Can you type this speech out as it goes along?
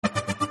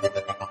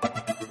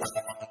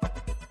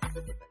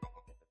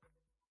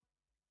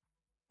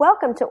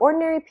Welcome to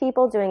Ordinary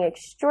People Doing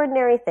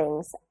Extraordinary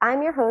Things.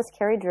 I'm your host,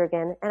 Carrie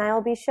Drugan, and I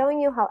will be showing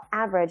you how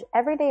average,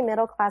 everyday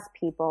middle-class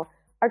people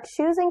are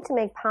choosing to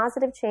make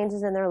positive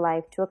changes in their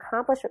life to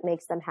accomplish what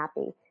makes them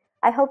happy.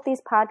 I hope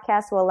these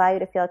podcasts will allow you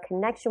to feel a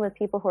connection with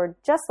people who are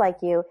just like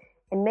you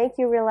and make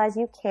you realize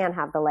you can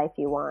have the life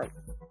you want.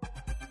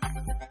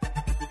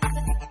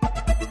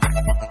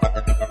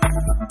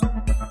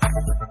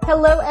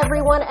 Hello,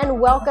 everyone,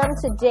 and welcome.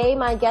 Today,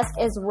 my guest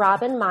is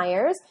Robin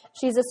Myers.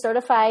 She's a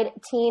certified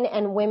teen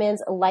and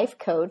women's life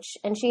coach,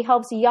 and she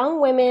helps young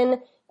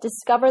women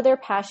discover their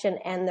passion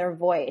and their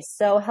voice.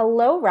 So,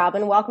 hello,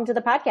 Robin. Welcome to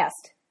the podcast.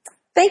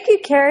 Thank you,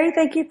 Carrie.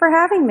 Thank you for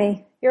having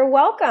me. You're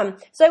welcome.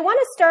 So I want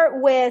to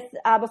start with,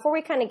 before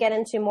we kind of get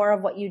into more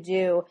of what you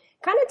do,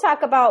 kind of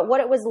talk about what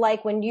it was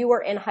like when you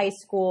were in high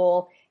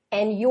school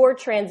and your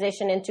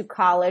transition into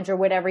college or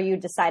whatever you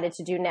decided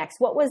to do next.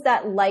 What was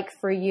that like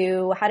for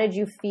you? How did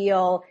you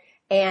feel?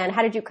 And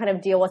how did you kind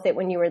of deal with it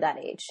when you were that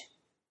age?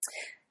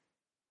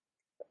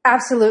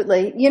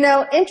 Absolutely. You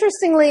know,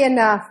 interestingly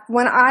enough,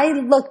 when I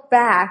look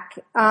back,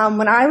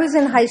 when I was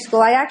in high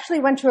school, I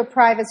actually went to a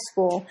private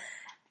school.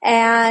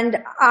 And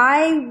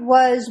I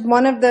was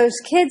one of those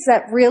kids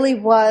that really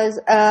was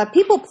a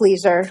people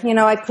pleaser. You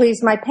know, I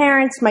pleased my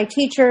parents, my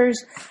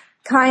teachers,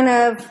 kind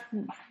of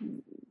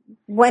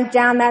went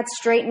down that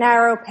straight,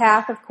 narrow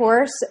path, of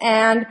course.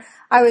 And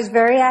I was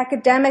very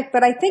academic,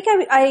 but I think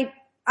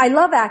I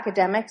love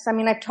academics. I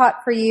mean, I've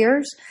taught for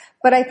years,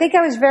 but I think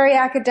I was very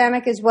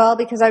academic as well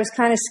because I was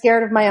kind of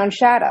scared of my own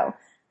shadow.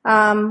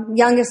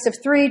 Youngest of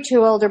three,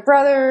 two older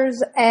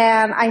brothers.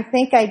 And I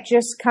think I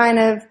just kind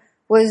of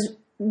was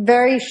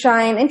very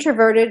shy and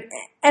introverted.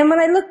 And when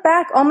I look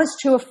back, almost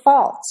to a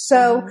fault.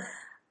 So,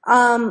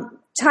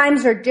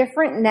 times are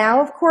different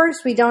now, of course.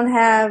 We didn't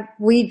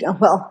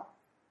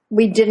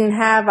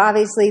have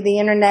obviously the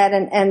internet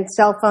and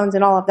cell phones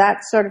and all of that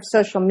sort of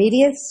social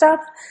media stuff.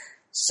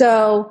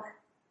 So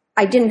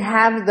I didn't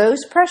have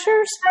those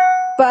pressures,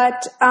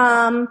 but,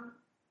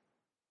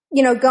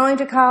 you know, going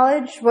to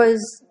college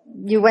was,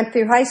 you went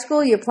through high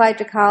school, you applied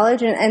to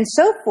college and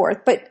so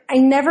forth. But I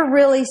never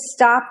really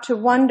stopped to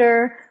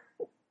wonder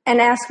and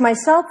ask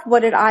myself,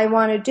 what did I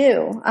want to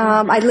do?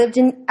 I lived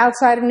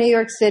outside of New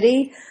York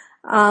City.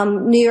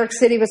 New York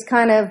City was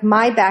kind of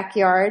my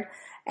backyard,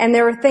 and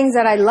there were things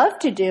that I loved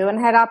to do and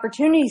had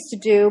opportunities to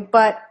do,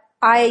 but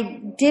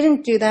I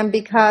didn't do them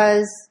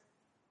because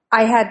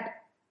I had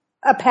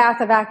a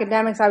path of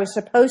academics I was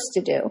supposed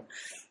to do.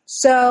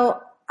 So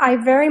I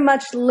very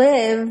much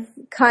live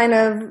kind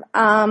of,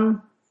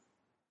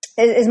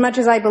 as much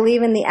as I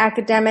believe in the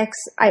academics,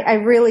 I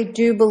really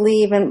do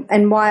believe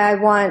in why I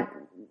want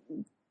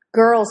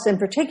girls in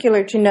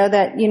particular to know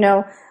that, you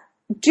know,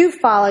 do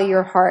follow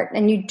your heart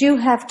and you do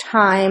have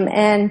time,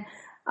 and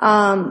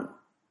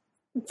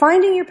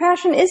finding your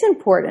passion is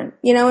important,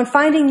 you know, and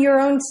finding your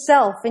own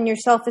self and your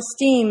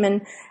self-esteem,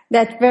 and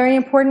that's very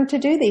important to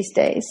do these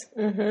days.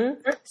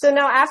 Mm-hmm. So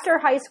now after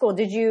high school,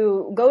 did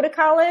you go to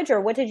college or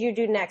what did you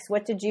do next?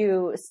 What did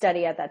you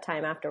study at that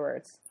time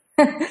afterwards?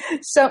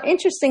 So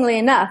interestingly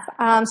enough,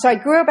 so I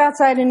grew up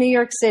outside of New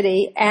York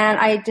City, and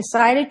I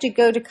decided to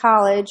go to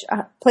college,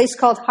 a place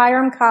called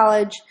Hiram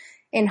College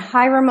in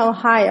Hiram,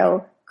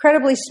 Ohio,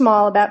 incredibly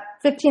small, about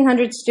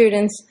 1,500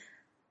 students,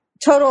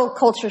 total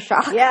culture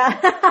shock. Yeah,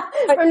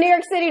 from New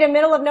York City to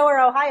middle of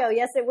nowhere, Ohio.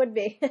 Yes, it would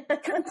be.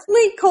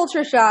 Complete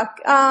culture shock,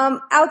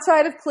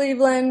 outside of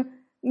Cleveland,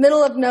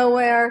 middle of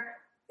nowhere,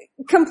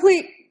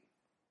 complete.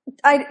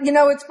 You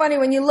know, it's funny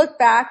when you look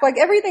back, like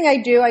everything I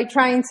do, I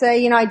try and say,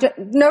 you know,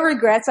 no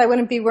regrets. I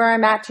wouldn't be where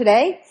I'm at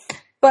today.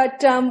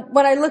 But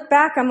when I look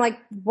back, I'm like,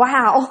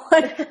 wow,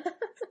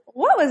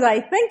 what was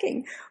I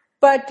thinking?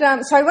 But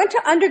so I went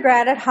to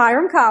undergrad at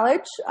Hiram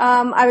College.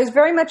 I was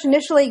very much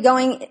initially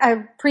going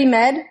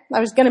pre-med. I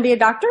was going to be a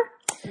doctor.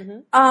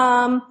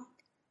 Mm-hmm.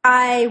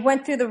 I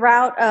went through the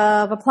route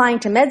of applying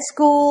to med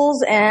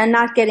schools and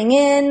not getting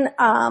in.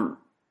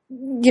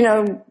 You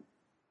know,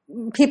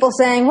 people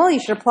saying, well, you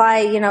should apply,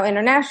 you know,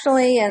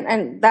 internationally.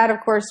 And that,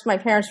 of course, my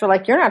parents were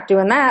like, you're not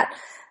doing that.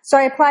 So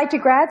I applied to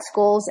grad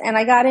schools, and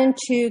I got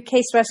into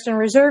Case Western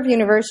Reserve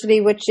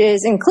University, which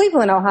is in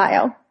Cleveland,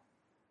 Ohio.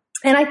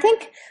 And I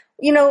think,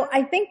 you know,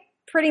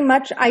 pretty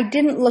much I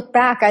didn't look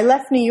back. I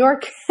left New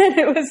York and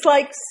it was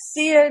like,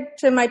 see ya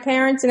to my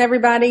parents and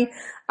everybody.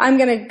 I'm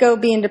going to go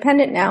be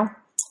independent now.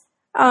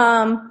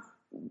 And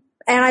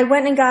I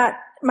went and got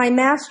my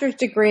master's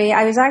degree.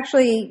 I was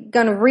actually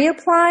going to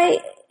reapply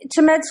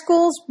to med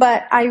schools,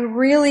 but I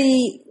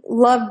really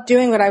loved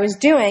doing what I was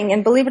doing.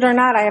 And believe it or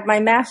not, I have my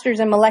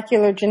master's in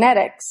molecular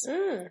genetics.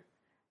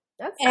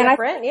 That's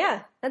different.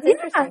 That's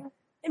interesting.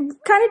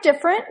 Kind of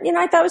different. You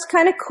know, I thought it was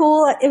kind of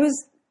cool. It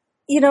was,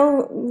 you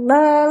know,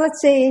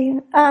 let's see,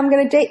 I'm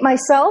going to date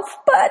myself,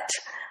 but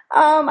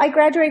I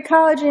graduated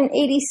college in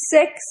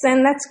 86,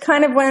 and that's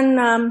kind of when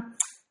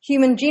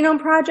Human Genome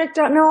Project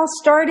all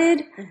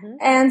started. Mm-hmm.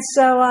 And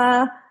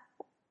so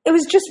it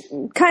was just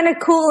kind of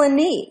cool and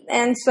neat.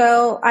 And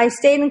so I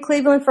stayed in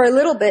Cleveland for a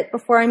little bit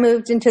before I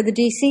moved into the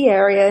D.C.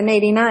 area in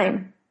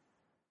 89.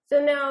 So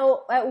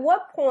now, at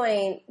what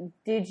point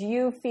did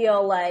you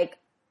feel like,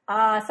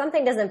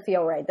 something doesn't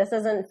feel right? This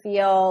doesn't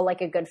feel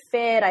like a good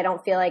fit. I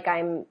don't feel like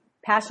I'm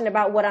passionate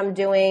about what I'm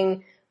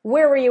doing.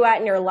 Where were you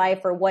at in your life,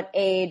 or what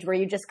age where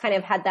you just kind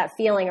of had that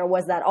feeling, or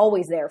was that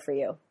always there for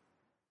you?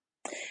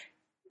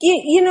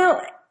 You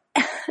know,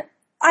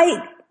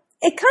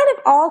 it kind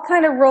of all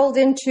rolled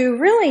into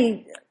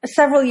really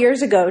several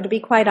years ago, to be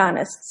quite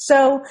honest.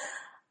 So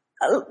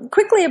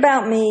quickly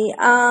about me,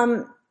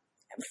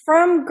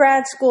 from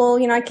grad school,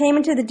 you know, I came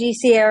into the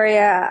DC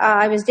area.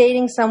 I was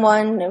dating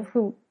someone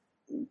who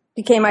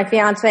became my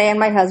fiance and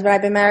my husband.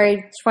 I've been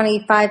married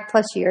 25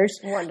 plus years.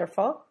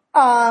 Wonderful.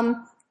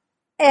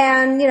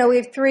 And, you know, we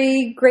have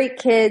 3 great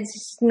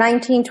kids,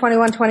 19,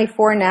 21,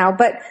 24 now.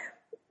 But,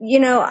 you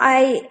know,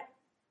 I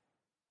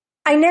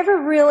never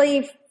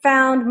really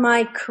found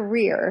my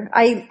career.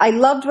 I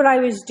loved what I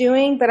was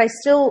doing, but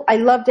I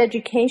loved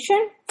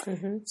education.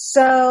 Mm-hmm.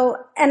 So,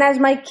 and as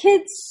my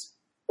kids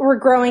were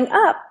growing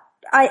up,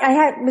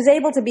 I was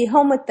able to be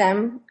home with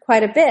them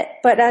quite a bit.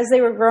 But as they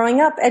were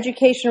growing up,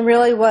 education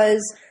really was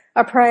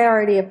a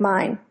priority of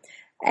mine.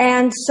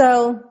 And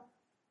so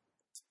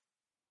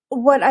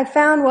what I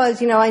found was,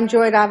 you know, I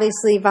enjoyed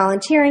obviously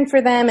volunteering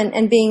for them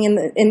and being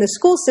in the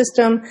school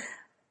system,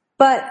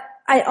 but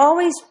I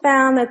always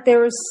found that there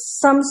was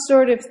some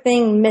sort of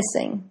thing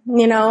missing,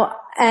 you know,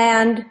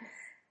 and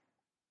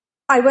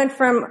I went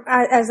from,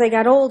 as I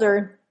got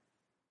older,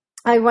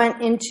 I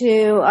went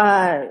into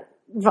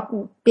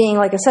being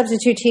like a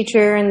substitute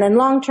teacher and then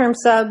long-term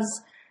subs.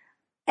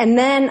 And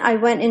then I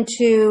went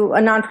into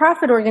a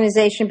nonprofit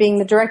organization being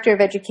the director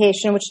of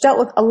education, which dealt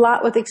with a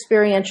lot with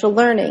experiential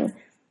learning.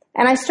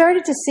 And I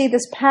started to see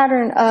this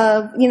pattern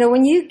of, you know,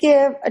 when you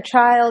give a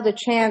child a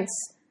chance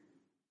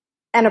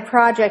and a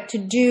project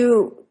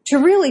to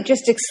really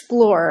just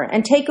explore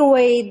and take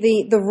away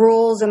the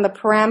rules and the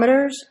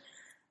parameters,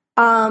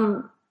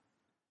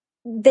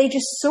 they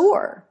just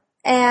soar.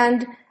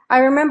 And I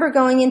remember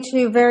going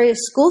into various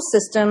school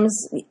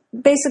systems.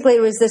 Basically,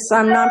 it was this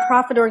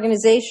nonprofit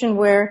organization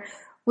where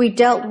we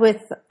dealt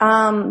with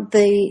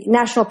the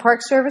National Park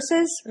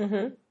Services.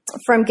 Mm-hmm.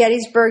 From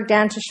Gettysburg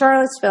down to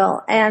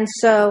Charlottesville. And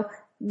so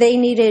they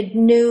needed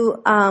new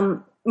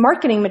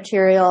marketing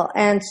material.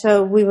 And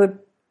so we would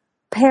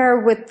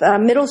pair with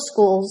middle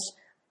schools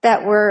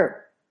that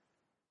were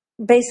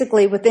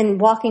basically within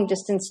walking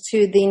distance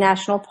to the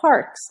national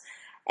parks.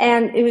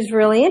 And it was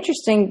really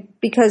interesting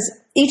because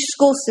each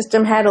school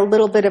system had a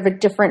little bit of a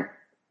different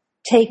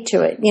take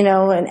to it, you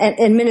know, and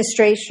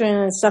administration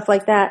and stuff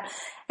like that.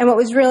 And what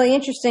was really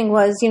interesting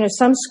was, you know,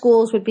 some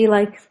schools would be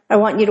like, I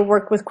want you to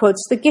work with,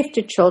 quotes, the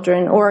gifted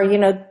children, or, you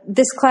know,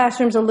 this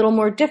classroom's a little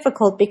more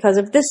difficult because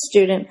of this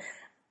student.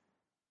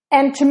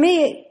 And to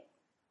me,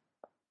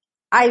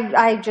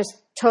 I just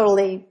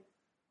totally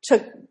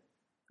took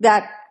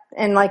that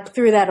and like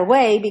threw that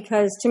away,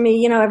 because to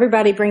me, you know,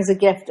 everybody brings a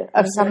gift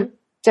of some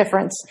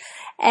difference.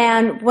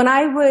 And when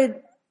I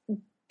would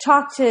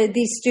talk to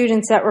these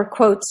students that were,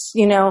 quotes,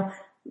 you know,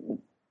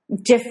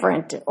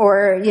 different,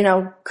 or, you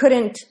know,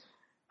 couldn't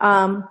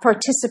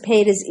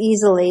participate as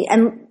easily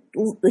and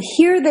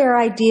hear their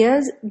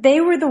ideas,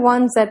 they were the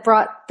ones that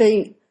brought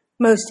the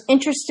most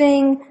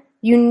interesting,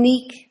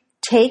 unique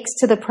takes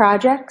to the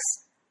projects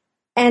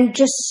and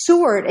just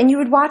soared. And you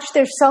would watch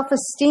their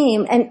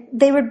self-esteem, and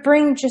they would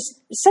bring just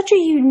such a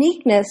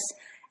uniqueness.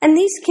 And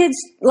these kids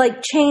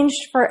like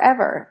changed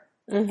forever.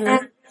 Mm-hmm.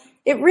 And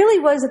it really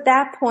was at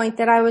that point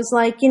that I was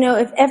like, you know,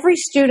 if every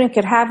student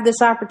could have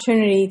this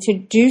opportunity to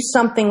do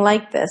something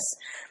like this.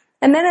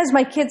 And then as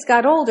my kids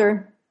got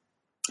older,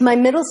 my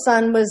middle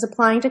son was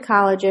applying to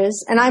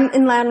colleges, and I'm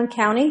in Loudoun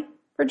County,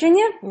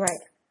 Virginia. Right.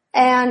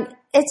 And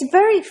it's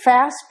very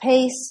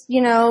fast-paced,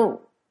 you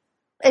know,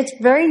 it's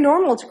very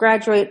normal to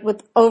graduate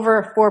with over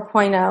a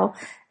 4.0,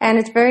 and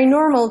it's very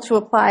normal to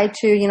apply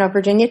to, you know,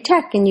 Virginia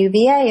Tech and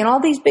UVA and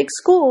all these big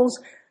schools,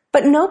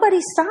 but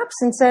nobody stops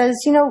and says,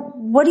 you know,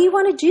 what do you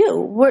want to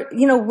do?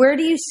 Where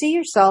do you see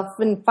yourself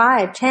in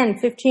 5, 10,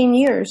 15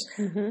 years?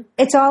 Mm-hmm.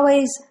 It's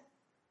always,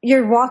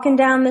 you're walking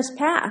down this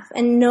path,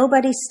 and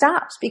nobody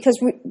stops because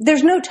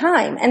there's no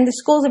time. And the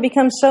schools have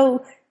become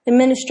so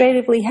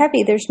administratively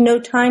heavy. There's no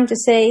time to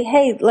say,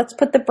 hey, let's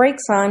put the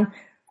brakes on.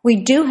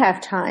 We do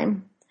have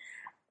time.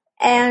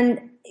 And,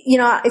 you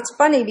know, it's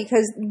funny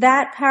because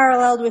that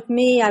paralleled with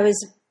me. I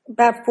was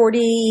about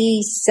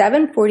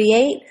 47,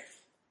 48,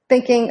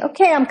 thinking,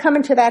 okay, I'm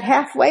coming to that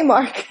halfway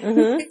mark.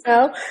 Mm-hmm. You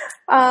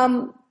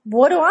know,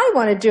 what do I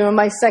want to do in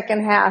my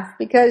second half?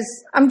 Because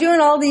I'm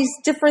doing all these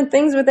different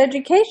things with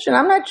education.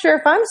 I'm not sure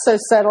if I'm so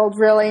settled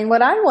really in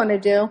what I want to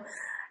do.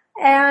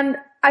 And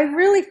I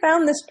really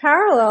found this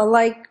parallel,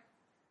 like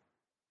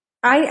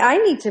I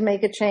need to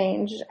make a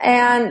change,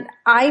 and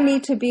I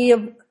need to be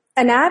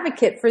an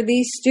advocate for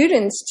these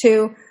students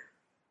to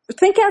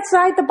think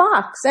outside the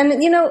box.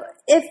 And, you know,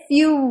 if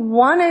you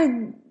want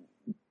to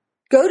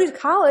go to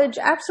college,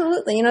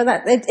 absolutely, you know,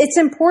 that it's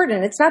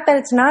important. It's not that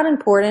it's not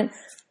important,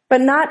 but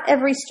not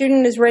every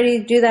student is ready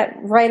to do that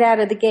right out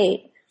of the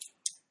gate.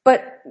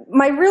 But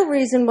my real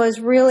reason was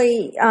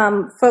really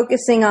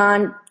focusing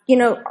on,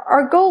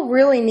 our goal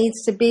really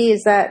needs to be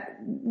is that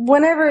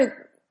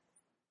whenever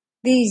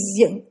these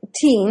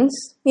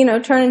teens,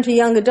 turn into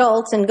young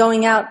adults and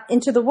going out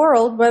into the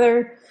world,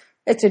 whether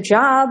it's a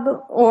job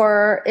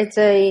or it's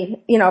a,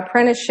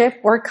 apprenticeship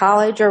or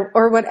college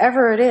or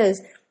whatever it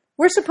is,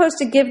 we're supposed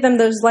to give them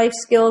those life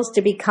skills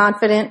to be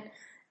confident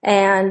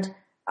and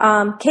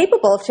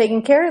capable of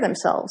taking care of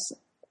themselves.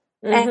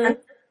 Mm-hmm. And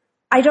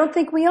I don't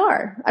think we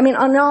are. I mean,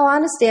 in all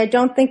honesty, I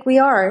don't think we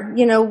are.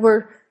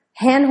 We're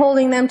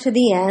hand-holding them to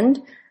the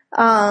end.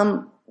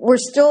 We're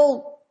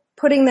still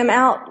putting them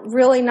out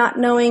really not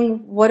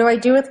knowing, what do I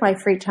do with my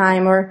free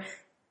time, or,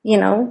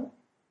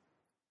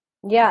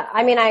 Yeah,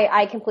 I mean,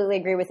 I completely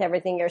agree with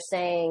everything you're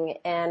saying.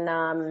 And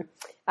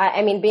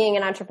I mean, being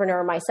an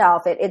entrepreneur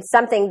myself, it's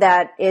something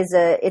that it's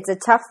a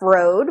tough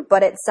road,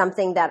 but it's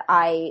something that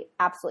I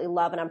absolutely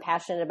love and I'm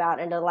passionate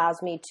about, and it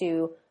allows me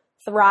to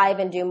thrive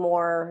and do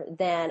more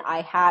than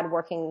I had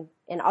working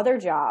in other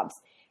jobs.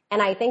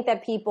 And I think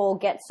that people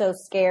get so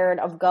scared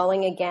of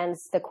going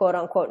against the quote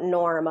unquote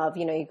norm of,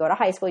 you go to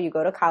high school, you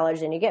go to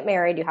college, and you get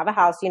married, you have a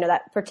house,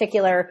 that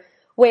particular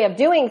way of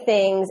doing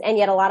things. And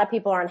yet a lot of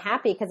people are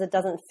unhappy because it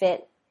doesn't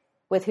fit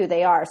with who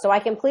they are. So I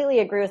completely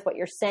agree with what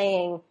you're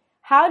saying.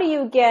 How do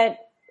you get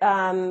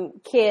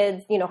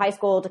kids, high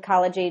school to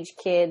college age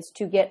kids,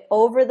 to get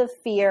over the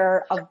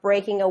fear of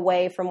breaking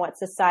away from what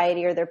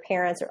society or their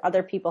parents or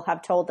other people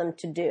have told them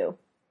to do?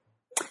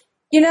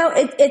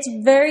 It's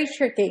very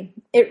tricky.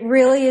 It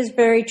really is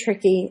very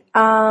tricky.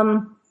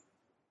 And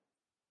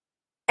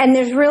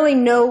there's really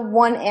no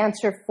one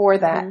answer for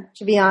that,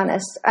 to be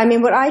honest. I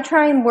mean, what I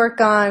try and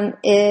work on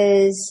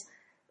is,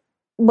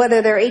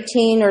 whether they're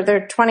 18 or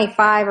they're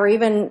 25 or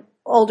even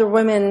older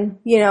women,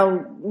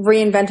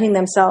 reinventing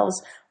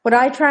themselves, what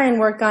I try and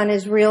work on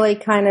is really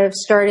kind of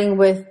starting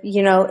with,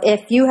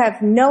 if you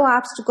have no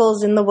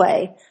obstacles in the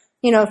way,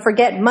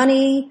 forget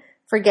money,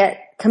 forget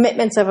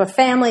commitments of a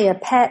family, a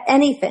pet,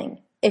 anything.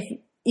 If,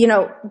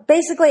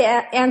 basically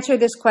answer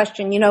this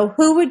question,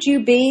 who would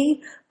you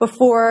be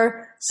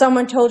before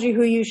someone told you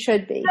who you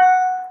should be?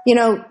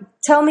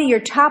 Tell me your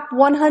top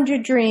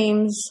 100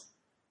 dreams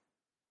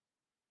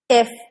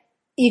if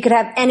you could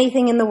have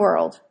anything in the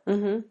world.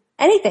 Mm-hmm.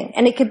 Anything.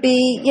 And it could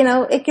be,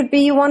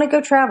 you want to go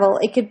travel.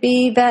 It could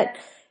be that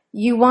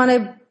you want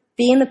to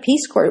be in the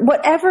Peace Corps,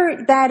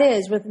 whatever that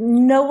is, with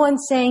no one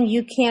saying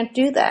you can't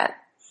do that.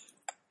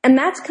 And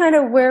that's kind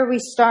of where we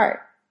start,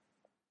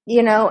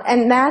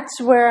 and that's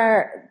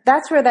where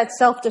that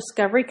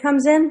self-discovery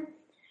comes in.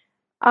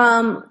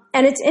 And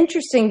it's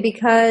interesting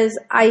because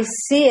I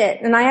see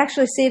it, and I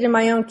actually see it in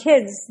my own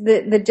kids,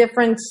 the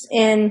difference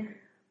in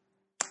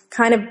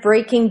kind of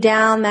breaking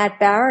down that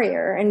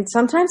barrier. And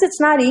sometimes it's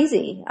not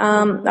easy.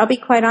 I'll be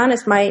quite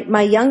honest.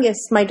 My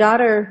youngest, my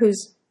daughter,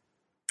 who's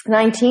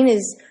 19,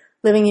 is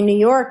living in New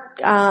York,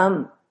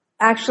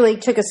 actually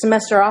took a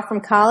semester off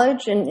from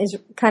college and is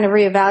kind of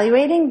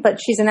reevaluating, but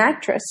she's an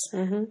actress,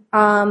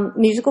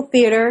 musical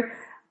theater.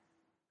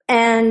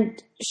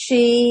 And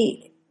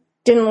she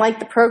didn't like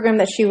the program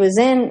that she was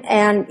in.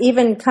 And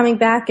even coming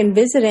back and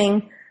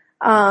visiting,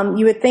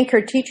 you would think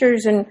her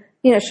teachers and,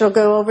 she'll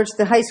go over to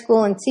the high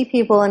school and see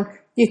people, and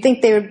you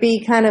think they would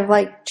be kind of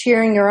like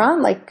cheering her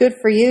on, like, good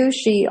for you.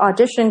 She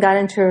auditioned, got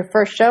into her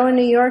first show in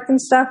New York and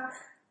stuff.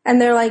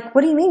 And they're like,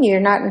 what do you mean you're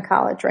not in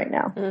college right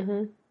now?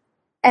 Mm-hmm.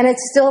 And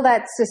it's still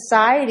that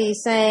society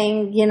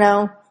saying,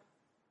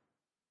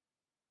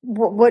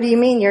 what do you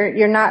mean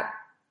you're not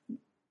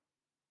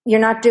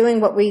doing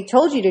what we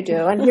told you to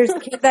do? And here's a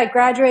kid that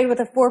graduated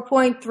with a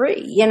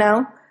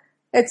 4.3,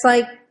 It's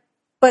like,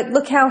 but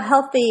look how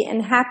healthy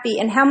and happy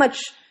and how much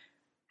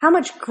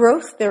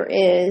growth there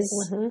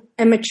is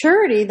and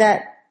maturity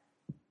that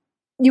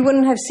you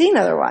wouldn't have seen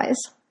otherwise.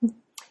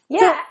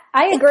 Yeah,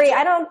 I agree.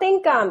 I don't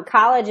think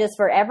college is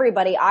for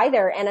everybody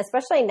either. And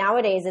especially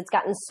nowadays, it's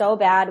gotten so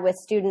bad with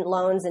student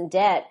loans and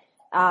debt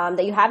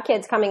that you have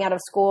kids coming out of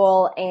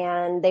school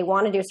and they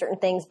want to do certain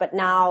things, but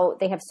now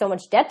they have so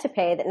much debt to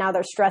pay that now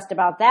they're stressed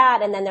about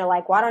that. And then they're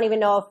like, well, I don't even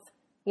know if,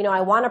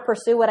 I want to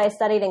pursue what I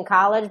studied in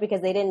college,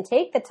 because they didn't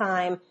take the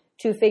time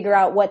to figure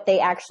out what they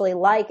actually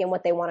like and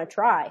what they want to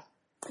try.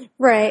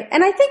 Right.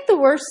 And I think the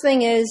worst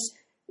thing is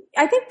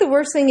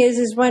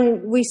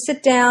when we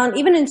sit down,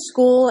 even in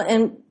school,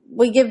 and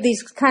we give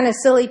these kind of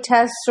silly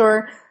tests,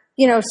 or,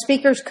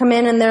 speakers come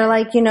in and they're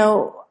like,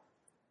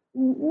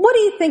 what do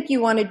you think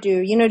you want to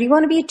do? Do you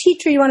want to be a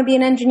teacher? You want to be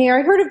an engineer?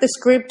 I heard of this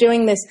group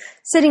doing this,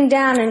 sitting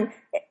down, and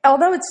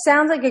although it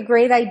sounds like a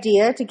great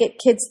idea to get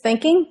kids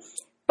thinking,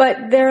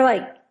 but they're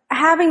like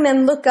having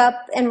them look up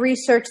and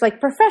research like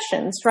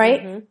professions,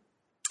 right?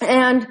 Mm-hmm.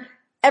 And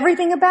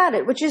everything about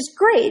it, which is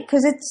great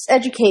because it's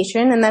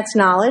education and that's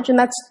knowledge and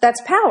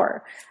that's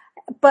power.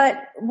 But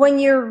when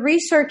you're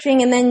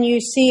researching and then you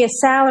see a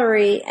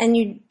salary and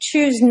you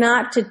choose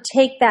not to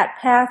take that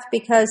path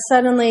because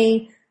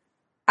suddenly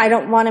I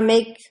don't want to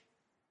make,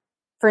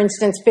 for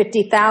instance,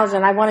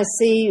 50,000. I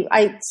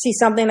see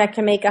something that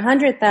can make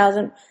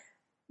 100,000.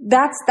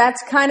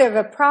 That's kind of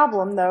a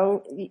problem,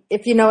 though,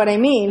 if you know what I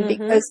mean,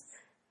 because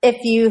if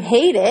you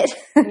hate it,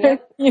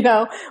 Yep.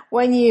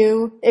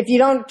 if you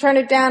don't turn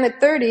it down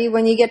at 30,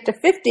 when you get to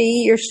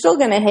 50, you're still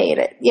going to hate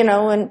it,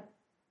 and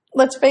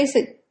let's face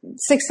it,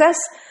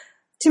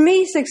 to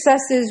me,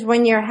 success is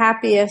when you're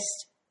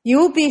happiest. You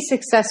will be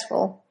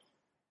successful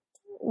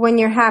when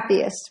you're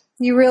happiest.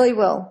 You really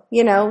will.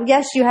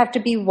 Yes, you have to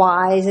be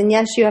wise, and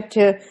yes, you have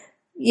to,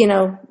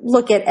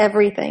 look at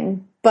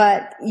everything,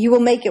 but you will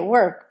make it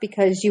work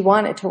because you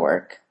want it to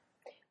work.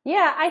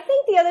 Yeah, I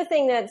think the other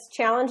thing that's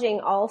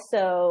challenging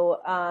also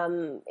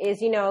is,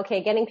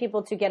 getting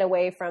people to get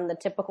away from the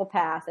typical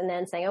path and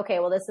then saying, okay,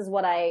 well, this is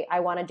what I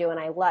want to do and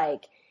I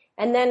like.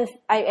 And then,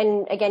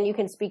 and again, you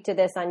can speak to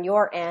this on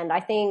your end. I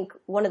think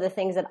one of the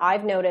things that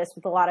I've noticed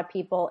with a lot of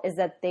people is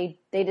that they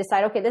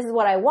decide, okay, this is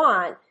what I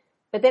want,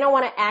 but they don't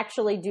want to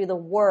actually do the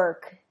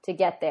work to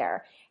get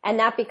there. And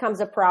that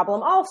becomes a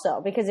problem also,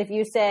 because if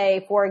you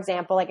say, for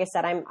example, like I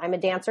said, I'm a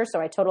dancer,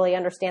 so I totally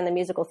understand the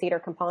musical theater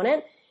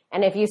component.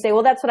 And if you say,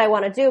 well, that's what I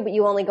want to do, but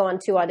you only go on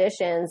 2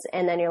 auditions,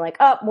 and then you're like,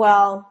 oh,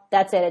 well,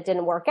 that's it. It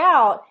didn't work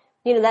out.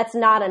 That's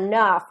not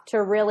enough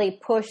to really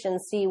push and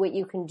see what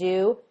you can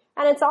do.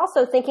 And it's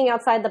also thinking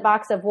outside the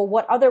box of, well,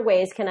 what other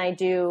ways can I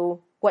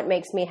do what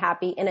makes me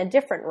happy in a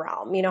different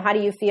realm? How do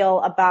you feel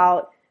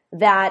about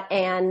that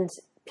and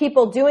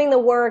people doing the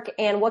work,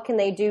 and what can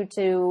they do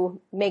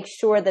to make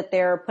sure that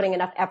they're putting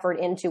enough effort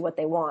into what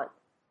they want?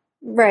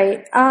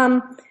 Right.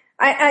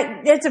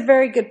 That's a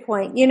very good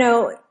point.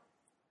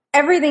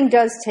 Everything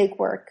does take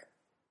work.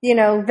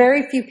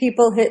 Very few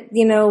people hit,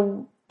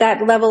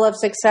 that level of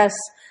success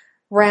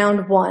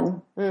round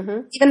one.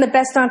 Mm-hmm. Even the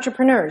best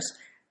entrepreneurs,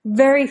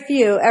 very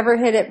few ever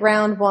hit it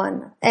round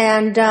one.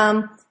 And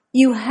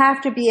you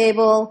have to be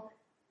able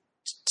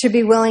to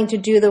be willing to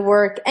do the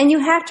work, and you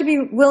have to be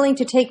willing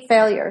to take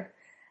failure.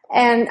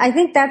 And I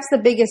think that's the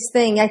biggest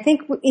thing. I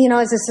think,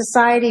 as a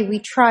society, we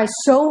try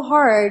so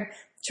hard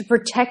to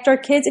protect our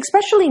kids,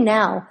 especially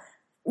now.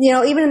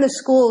 Even in the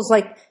schools,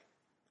 like,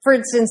 for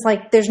instance,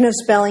 like there's no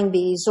spelling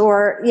bees,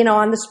 or,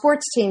 on the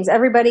sports teams,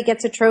 everybody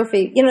gets a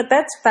trophy.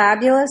 That's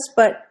fabulous.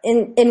 But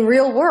in the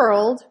real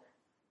world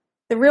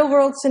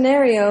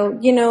scenario,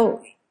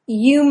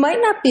 you might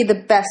not be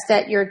the best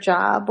at your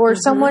job, or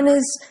someone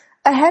is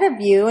ahead of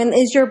you and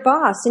is your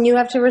boss, and you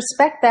have to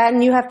respect that,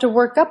 and you have to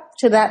work up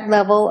to that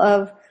level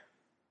of,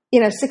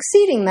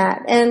 succeeding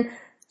that. And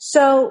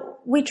so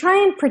we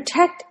try and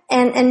protect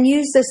and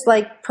use this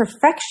like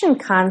perfection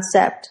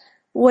concept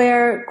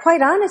where,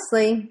 quite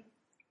honestly,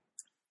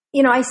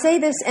 I say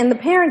this, and the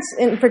parents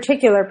in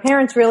particular,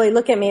 parents really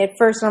look at me at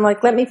first, and I'm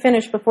like, let me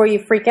finish before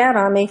you freak out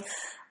on me.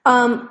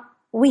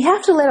 We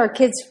have to let our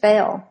kids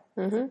fail,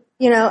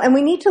 and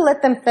we need to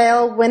let them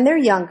fail when they're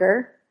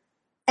younger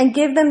and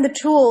give them the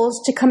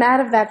tools to come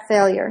out of that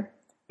failure.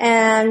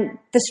 And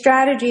the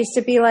strategy is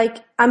to be like,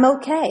 I'm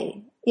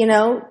okay.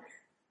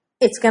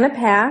 It's going to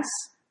pass.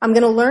 I'm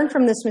going to learn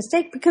from this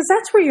mistake, because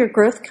that's where your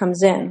growth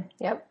comes in.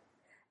 Yep.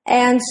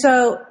 And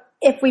so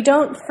if we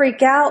don't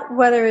freak out,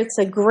 whether it's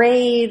a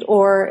grade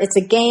or it's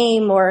a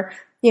game or,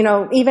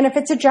 even if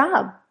it's a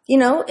job,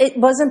 it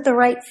wasn't the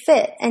right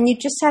fit, and you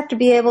just have to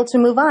be able to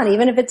move on,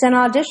 even if it's an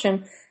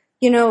audition.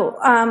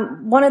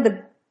 One of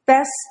the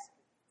best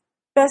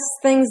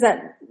things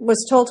that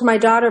was told to my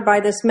daughter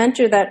by this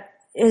mentor that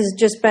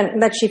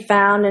she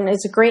found, and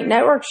is a great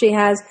network she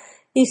has.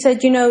 He said,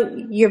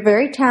 you're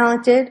very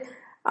talented,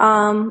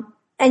 and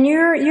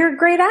you're a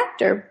great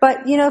actor,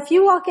 but if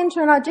you walk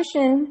into an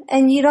audition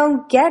and you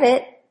don't get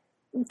it,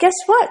 guess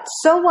what?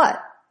 So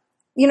what?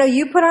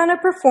 You put on a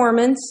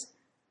performance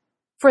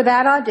for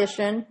that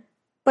audition,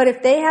 but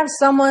if they have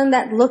someone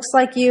that looks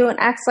like you and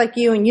acts like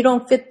you, and you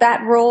don't fit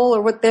that role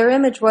or what their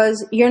image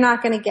was, you're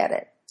not going to get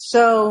it.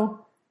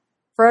 So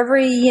for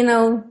every,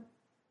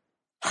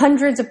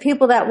 hundreds of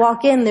people that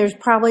walk in, there's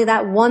probably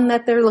that one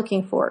that they're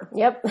looking for.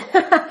 Yep.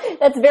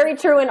 That's very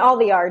true in all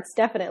the arts,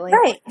 definitely.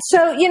 Right.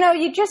 So,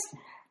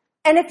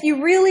 and if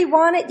you really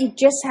want it, you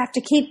just have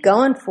to keep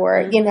going for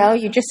it.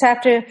 You just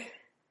have to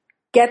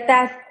get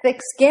that thick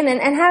skin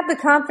and have the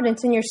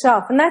confidence in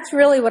yourself. And that's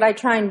really what I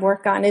try and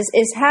work on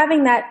is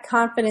having that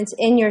confidence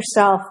in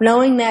yourself,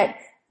 knowing that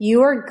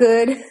you are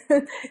good,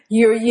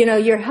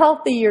 you're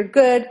healthy, you're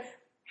good.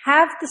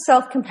 Have the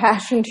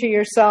self-compassion to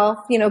yourself,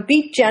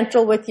 be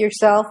gentle with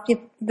yourself.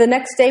 The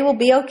next day will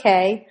be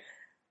okay.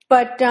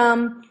 But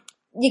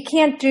you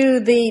can't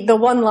do the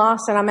one loss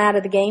and I'm out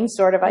of the game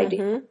sort of idea.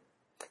 Mm-hmm.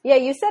 Yeah,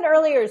 you said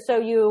earlier,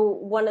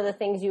 one of the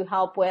things you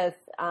help with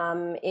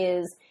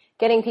is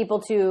getting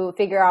people to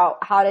figure out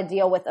how to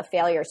deal with a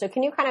failure. So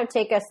can you kind of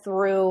take us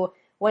through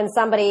when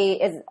somebody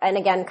is, and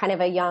again, kind of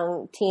a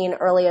young teen,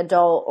 early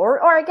adult,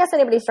 or I guess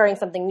anybody starting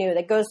something new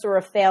that goes through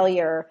a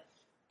failure,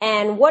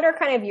 and what are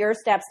kind of your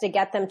steps to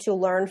get them to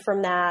learn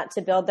from that,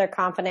 to build their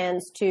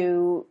confidence,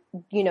 to,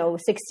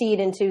 succeed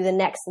into the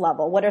next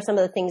level? What are some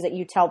of the things that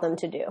you tell them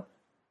to do?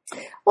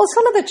 Well,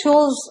 some of the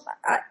tools,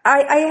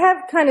 I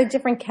have kind of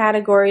different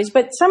categories,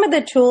 but some of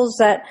the tools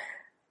that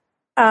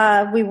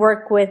we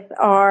work with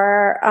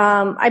are,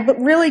 I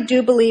really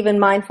do believe in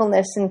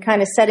mindfulness and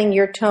kind of setting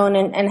your tone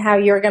and how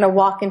you're going to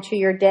walk into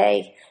your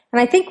day.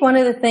 And I think one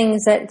of the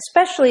things that,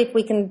 especially if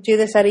we can do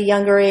this at a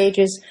younger age,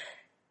 is,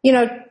 you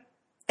know,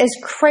 as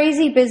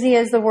crazy busy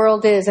as the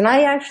world is, and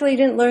I actually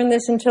didn't learn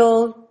this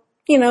until,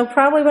 you know,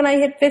 probably when I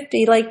hit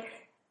 50, like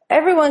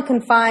everyone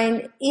can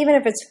find, even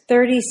if it's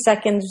 30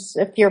 seconds,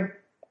 if you're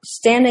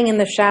standing in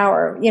the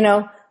shower, you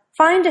know,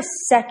 find a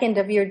second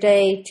of your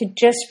day to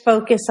just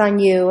focus on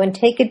you and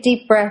take a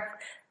deep breath.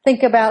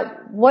 Think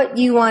about what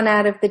you want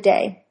out of the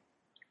day.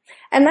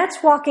 And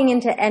that's walking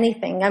into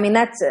anything. I mean,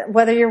 that's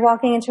whether you're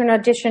walking into an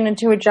audition,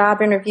 into a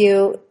job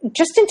interview,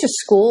 just into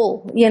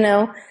school, you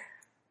know,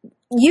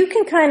 you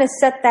can kind of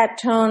set that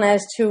tone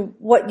as to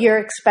what you're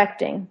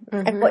expecting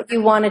and what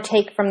you want to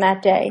take from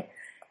that day.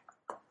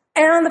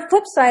 And on the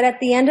flip side,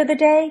 at the end of the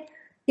day,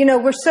 you know,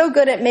 we're so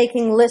good at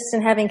making lists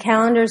and having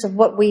calendars of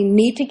what we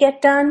need to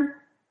get done.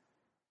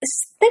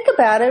 Think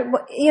about it.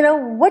 You know,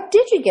 what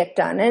did you get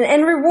done?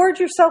 And reward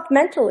yourself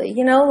mentally.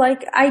 You know,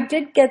 like, I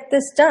did get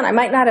this done. I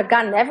might not have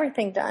gotten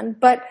everything done,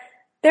 but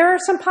there are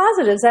some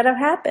positives that have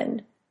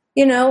happened,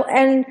 you know,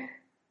 and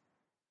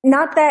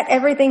not that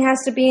everything has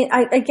to be,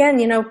 again,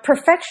 you know,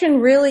 perfection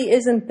really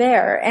isn't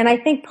there. And I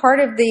think part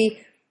of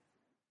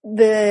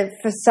the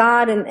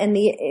facade and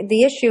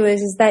the issue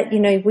is that, you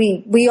know,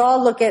 we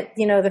all look at,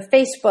 you know, the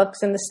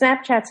Facebooks and the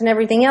Snapchats and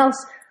everything else.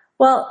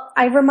 Well,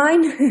 I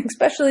remind,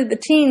 especially the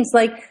teens,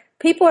 like,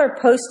 people are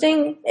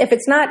posting, if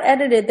it's not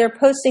edited, they're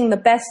posting the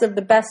best of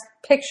the best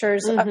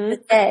pictures of the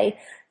day.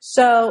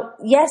 So,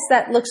 yes,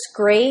 that looks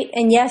great.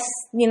 And yes,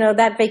 you know,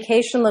 that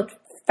vacation looked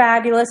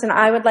fabulous and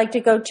I would like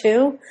to go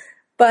too.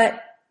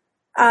 But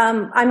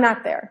I'm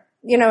not there.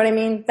 You know what I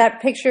mean?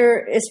 That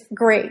picture is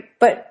great,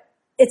 but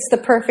it's the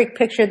perfect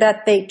picture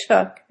that they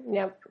took.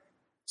 Yep.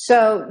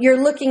 So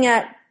you're looking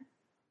at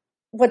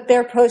what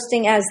they're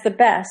posting as the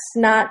best,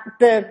 not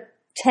the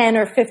 10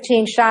 or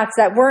 15 shots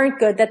that weren't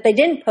good that they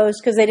didn't post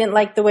because they didn't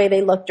like the way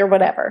they looked or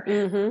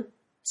whatever.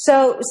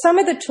 So some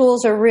of the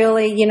tools are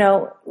really, you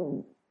know,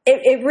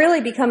 it really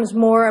becomes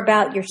more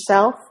about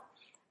yourself,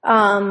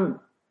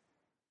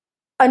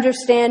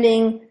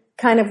 understanding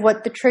kind of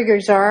what the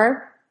triggers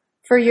are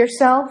for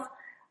yourself,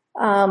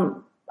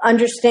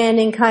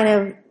 understanding kind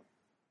of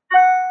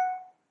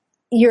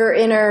your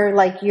inner,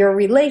 like your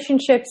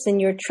relationships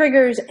and your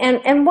triggers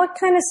and what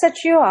kind of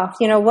sets you off,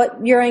 you know,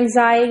 what your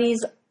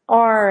anxieties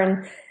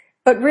are.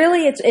 But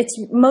really it's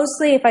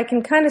mostly, if I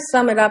can kind of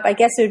sum it up, I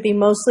guess it would be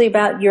mostly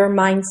about your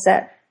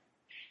mindset.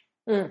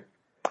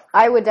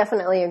 I would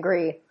definitely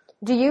agree.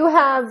 Do you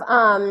have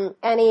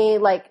any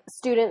like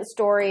student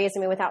stories,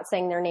 I mean, without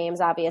saying their names,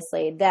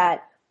 obviously,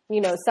 that,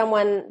 you know,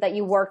 someone that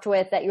you worked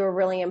with that you were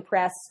really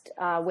impressed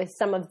with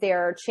some of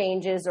their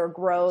changes or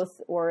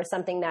growth or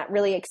something that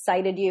really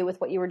excited you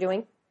with what you were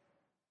doing?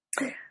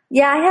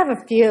 Yeah, I have a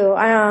few.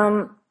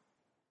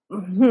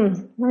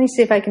 Let me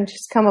see if I can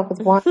just come up with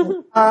one.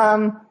 I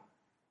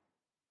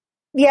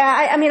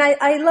mean,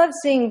 I love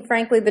seeing,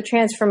 frankly, the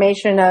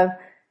transformation of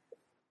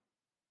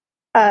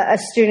a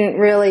student,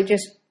 really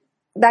just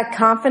that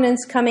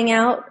confidence coming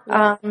out.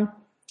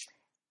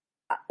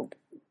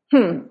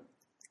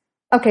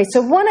 Okay,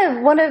 so one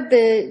of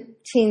the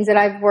teens that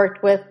I've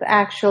worked with,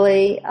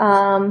 actually,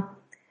 well,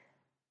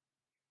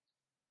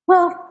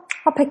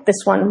 I'll pick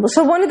this one.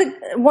 So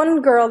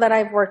one girl that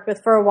I've worked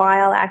with for a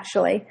while,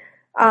 actually,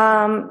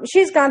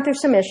 she's gone through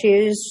some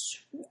issues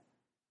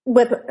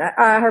with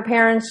her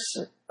parents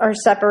are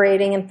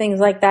separating and things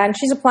like that, and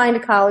she's applying to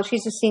college.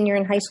 She's a senior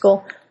in high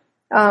school.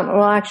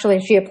 Well, actually,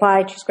 she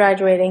applied. She's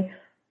graduating.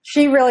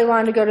 She really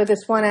wanted to go to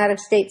this one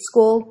out-of-state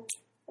school.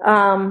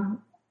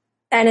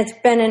 And it's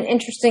been an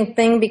interesting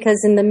thing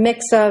because in the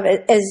mix of,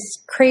 as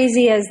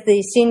crazy as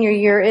the senior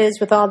year is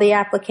with all the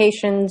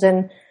applications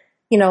and,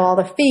 you know, all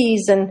the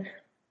fees and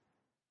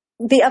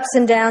the ups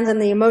and downs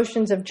and the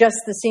emotions of just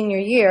the senior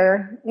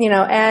year, you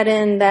know, add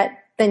in that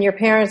then your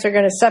parents are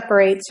going to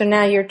separate. So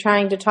now you're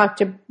trying to talk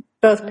to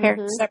both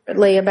parents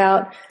separately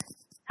about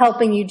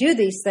helping you do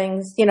these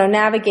things, you know,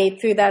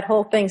 navigate through that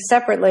whole thing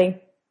separately,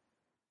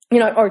 you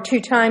know, or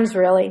two times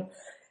really.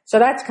 So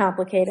that's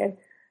complicated.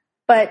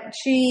 But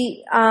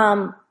she,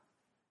 the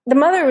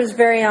mother was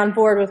very on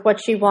board with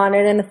what she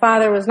wanted, and the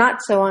father was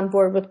not so on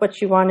board with what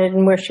she wanted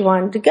and where she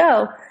wanted to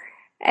go.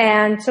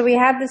 And so we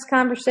had this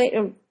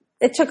conversation.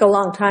 It took a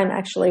long time,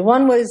 actually.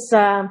 One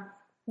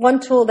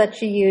tool that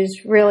she used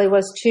really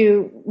was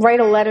to write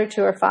a letter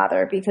to her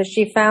father, because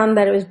she found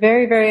that it was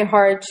very, very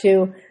hard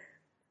to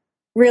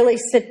really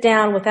sit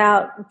down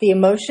without the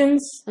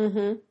emotions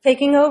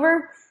taking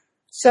over.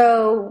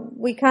 So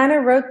we kind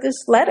of wrote this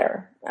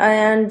letter,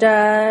 and,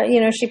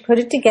 you know, she put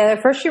it together.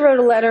 First, she wrote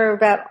a letter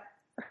about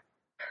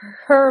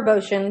her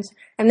emotions,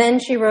 and then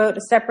she wrote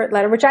a separate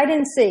letter, which I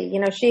didn't see. You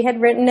know, she had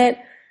written it,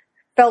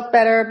 felt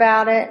better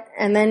about it,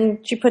 and then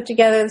she put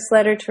together this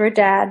letter to her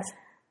dad.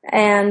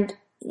 And,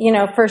 you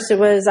know, first it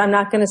was, I'm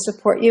not going to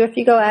support you if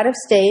you go out of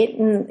state.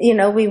 And, you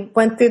know, we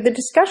went through the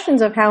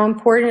discussions of how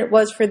important it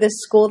was for this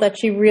school that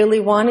she really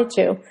wanted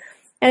to.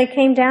 And it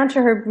came down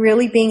to her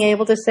really being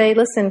able to say,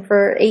 listen,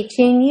 for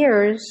 18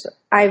 years,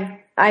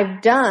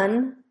 I've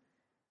done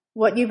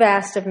what you've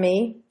asked of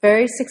me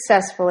very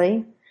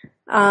successfully.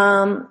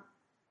 And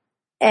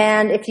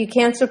And if you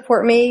can't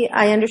support me,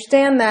 I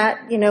understand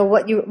that,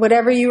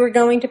 whatever you were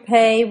going to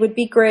pay would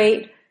be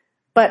great,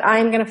 but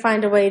I'm going to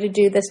find a way to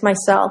do this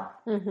myself.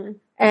 Mm-hmm.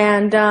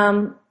 And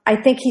I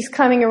think he's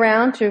coming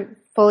around to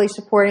fully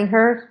supporting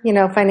her.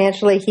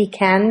 Financially he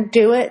can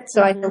do it,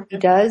 so I hope he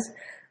does.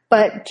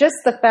 But just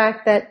the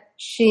fact that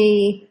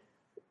she,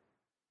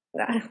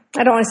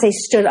 I don't want to say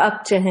stood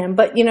up to him,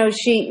 but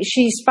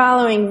she's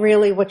following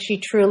really what she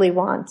truly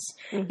wants.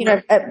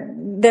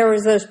 Mm-hmm. There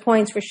was those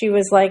points where she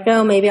was like,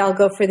 oh, maybe I'll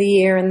go for the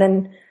year and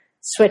then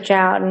switch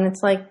out. And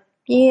it's like,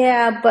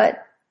 yeah, but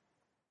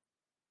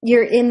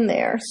you're in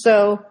there.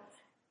 So,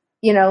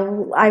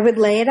 I would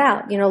lay it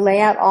out, lay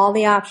out all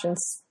the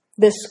options,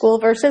 this school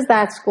versus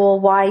that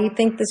school, why you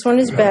think this one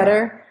is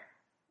better.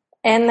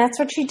 And that's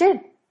what she did.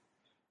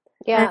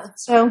 Yeah. And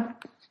so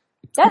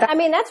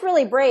that's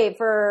really brave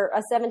for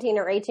a 17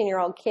 or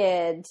 18-year-old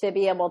kid to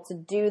be able to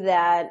do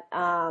that,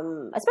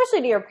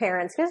 especially to your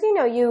parents, because,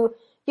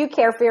 you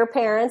care for your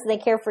parents, they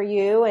care for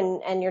you,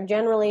 and you're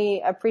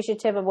generally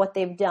appreciative of what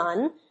they've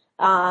done.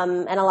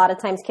 And a lot of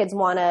times kids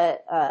want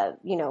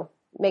to,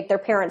 make their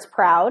parents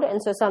proud. And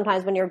so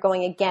sometimes when you're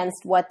going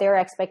against what their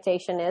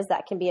expectation is,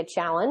 that can be a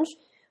challenge.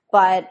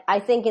 But I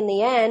think in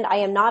the end, I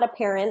am not a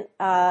parent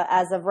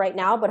as of right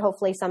now, but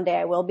hopefully someday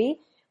I will be.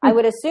 I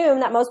would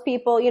assume that most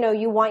people,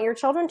 you want your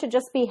children to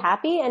just be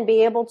happy and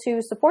be able to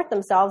support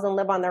themselves and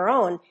live on their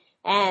own.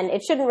 And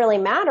it shouldn't really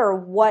matter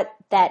what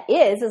that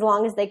is as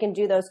long as they can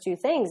do those two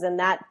things. And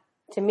that,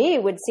 to me,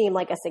 would seem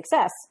like a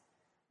success.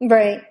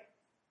 Right.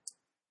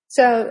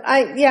 So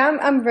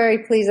I'm very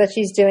pleased that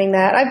she's doing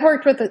that. I've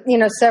worked with,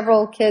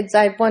 several kids.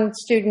 I have one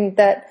student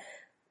that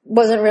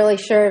wasn't really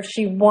sure if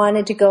she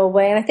wanted to go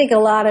away. And I think a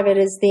lot of it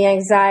is the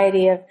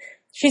anxiety of,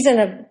 she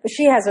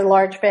has a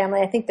large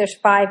family. I think there's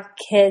 5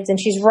 kids and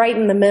she's right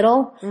in the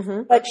middle,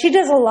 but she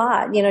does a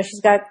lot.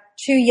 She's got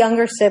 2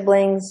 younger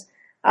siblings,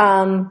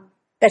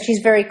 that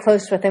she's very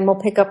close with and will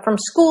pick up from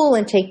school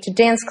and take to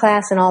dance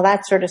class and all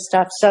that sort of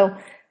stuff. So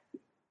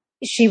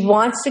she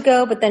wants to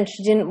go, but then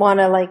she didn't want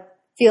to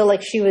feel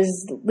like she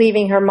was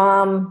leaving her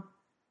mom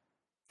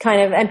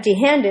kind of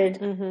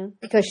empty-handed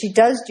because she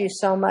does do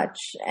so much.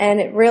 And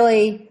it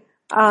really,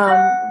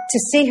 to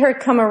see her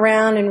come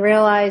around and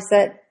realize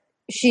that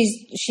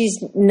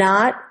she's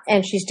not,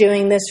 and she's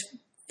doing this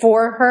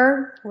for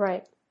her.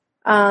 Right.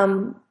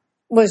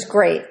 Was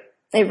great.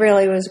 It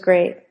really was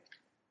great.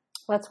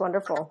 That's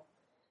wonderful.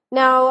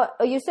 Now,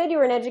 you said you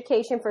were in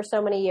education for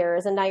so many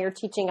years, and now you're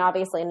teaching,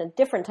 obviously, in a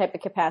different type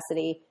of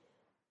capacity.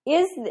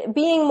 Is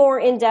being more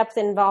in-depth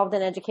involved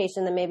in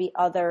education than maybe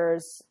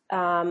others,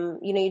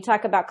 you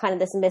talk about kind of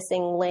this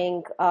missing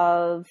link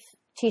of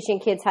teaching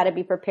kids how to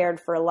be prepared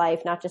for life,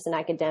 not just in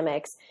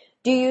academics.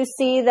 Do you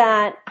see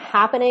that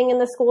happening in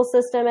the school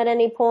system at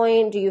any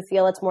point? Do you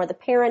feel it's more the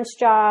parents'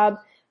 job?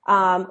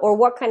 Or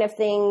what kind of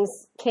things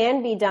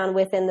can be done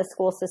within the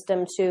school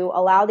system to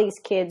allow these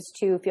kids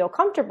to feel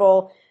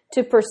comfortable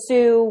to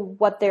pursue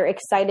what they're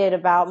excited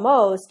about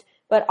most,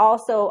 but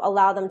also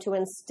allow them to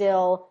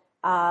instill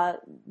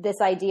this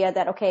idea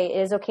that, okay,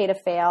 it is okay to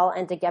fail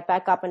and to get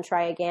back up and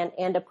try again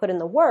and to put in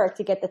the work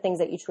to get the things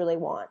that you truly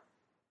want?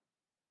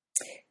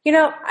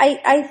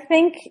 I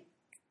think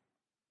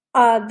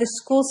the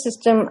school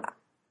system,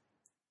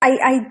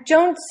 I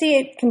don't see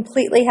it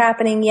completely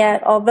happening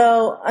yet,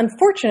 although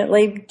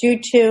unfortunately due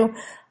to,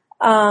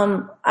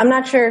 I'm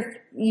not sure if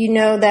you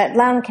know that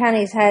Loudoun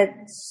County's had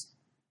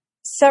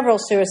several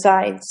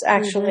suicides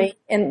actually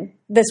in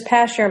this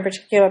past year in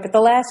particular, but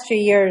the last 2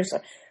 years,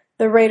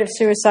 the rate of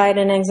suicide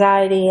and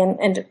anxiety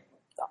and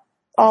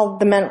all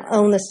the mental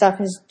illness stuff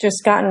has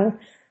just gotten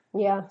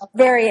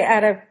very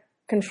out of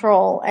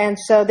control. And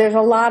so there's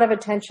a lot of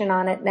attention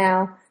on it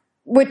now,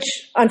 which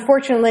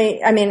unfortunately,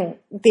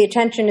 the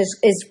attention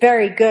is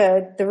very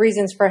good. The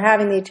reasons for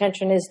having the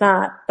attention is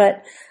not,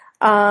 but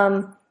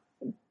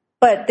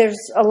there's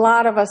a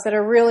lot of us that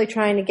are really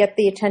trying to get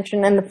the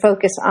attention and the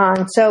focus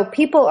on. So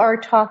people are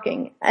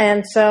talking.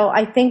 And so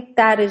I think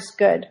that is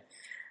good.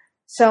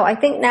 So I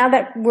think now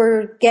that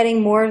we're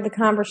getting more of the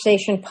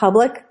conversation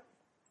public,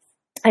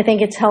 I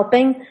think it's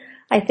helping.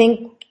 I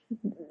think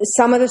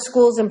some of the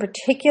schools in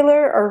particular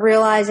are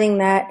realizing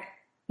that,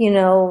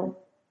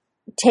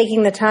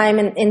 taking the time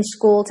in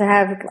school to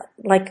have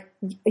like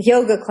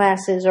yoga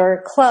classes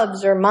or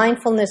clubs or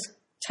mindfulness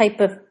type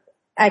of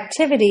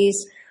activities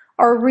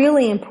are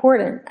really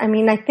important.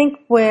 I think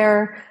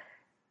where,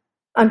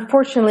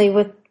 unfortunately,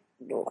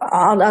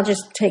 I'll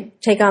just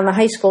take on the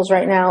high schools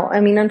right now.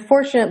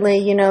 Unfortunately,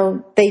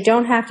 they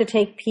don't have to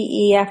take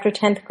PE after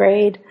 10th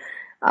grade.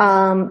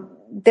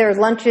 Their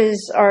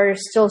lunches are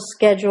still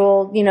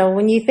scheduled.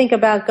 When you think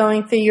about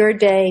going through your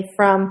day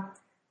from,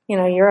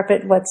 you're up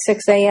at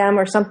 6 a.m.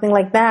 or something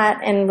like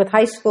that. And with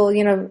high school,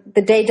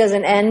 the day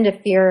doesn't end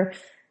if you're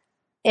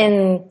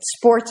in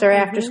sports or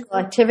after school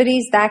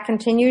activities. That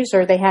continues,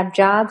 or they have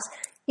jobs.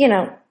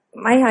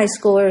 My high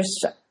schoolers,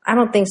 I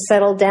don't think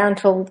settled down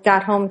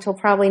got home till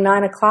probably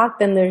 9 o'clock.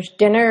 Then there's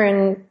dinner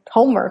and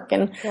homework.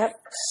 And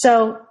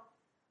so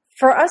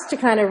for us to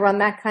kind of run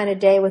that kind of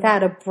day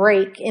without a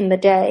break in the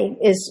day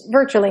is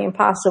virtually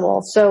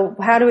impossible. So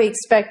how do we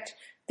expect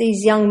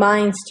these young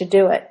minds to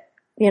do it,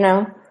 you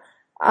know?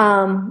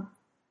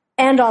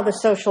 And all the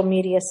social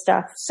media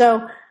stuff.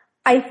 So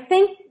I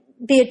think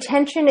the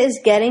attention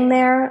is getting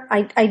there.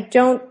 I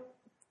don't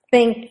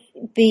think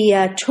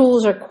the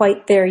tools are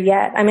quite there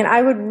yet. I mean,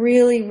 I would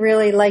really,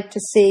 really like to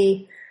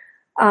see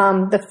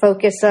the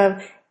focus of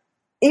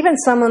even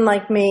someone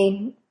like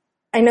me.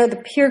 I know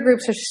the peer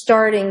groups are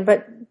starting,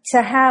 but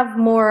to have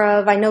more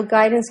of, I know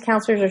guidance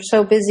counselors are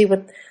so busy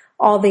with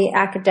all the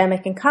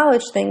academic and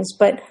college things,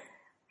 but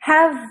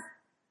have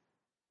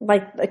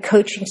like the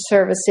coaching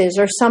services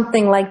or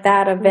something like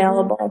that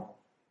available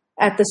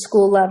at the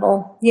school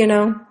level, you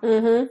know?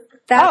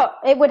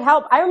 It would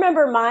help. I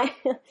remember my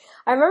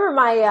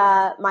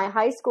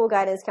high school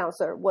guidance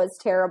counselor was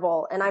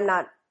terrible, and I'm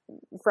not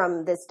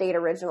from this state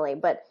originally,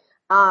 but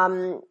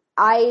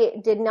I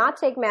did not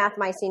take math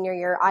my senior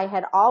year. I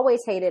had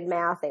always hated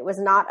math. It was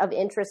not of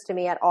interest to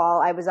me at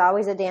all. I was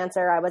always a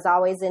dancer. I was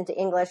always into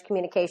English,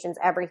 communications,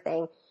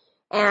 everything.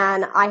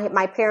 And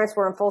my parents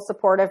were in full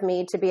support of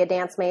me to be a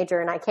dance major,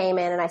 and I came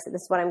in and I said,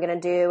 this is what I'm going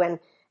to do.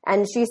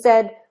 And she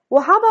said,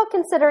 well, how about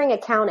considering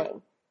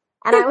accounting?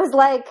 And I was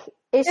like,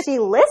 is she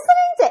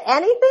listening to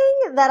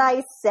anything that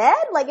I said?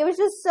 Like, it was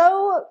just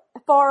so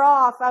far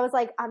off. I was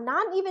like, I'm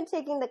not even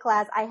taking the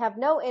class. I have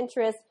no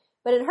interest.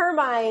 But in her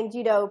mind,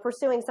 you know,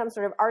 pursuing some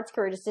sort of arts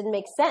career just didn't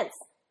make sense.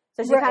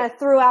 So she kind of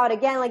threw out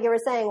again, like you were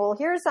saying, well,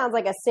 here sounds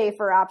like a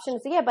safer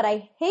option. So yeah, but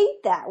I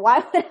hate that.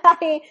 Why would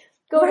I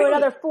go to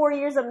another 4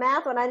 years of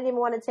math when I didn't even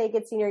want to take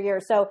it senior year?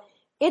 So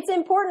it's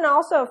important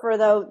also for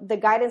the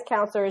guidance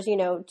counselors, you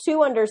know,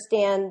 to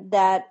understand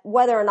that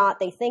whether or not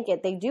they think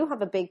it, they do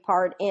have a big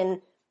part in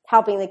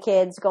helping the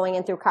kids going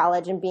in through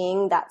college and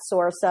being that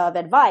source of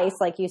advice,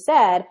 like you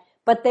said.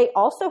 But they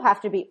also have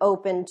to be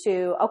open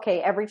to, okay,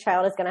 every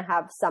child is going to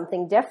have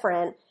something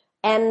different.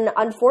 And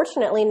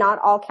unfortunately, not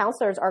all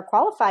counselors are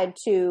qualified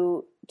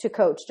to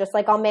coach, just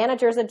like all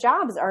managers at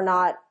jobs are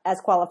not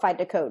as qualified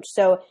to coach.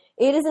 So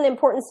it is an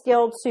important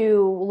skill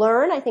to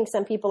learn. I think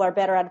some people are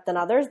better at it than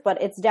others, but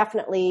it's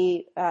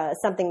definitely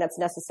something that's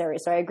necessary.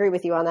 So I agree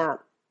with you on that.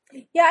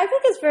 Yeah, I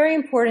think it's very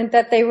important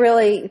that they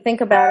really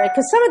think about it,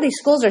 because some of these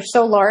schools are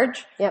so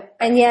large. Yep.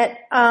 And yet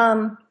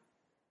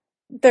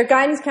their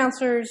guidance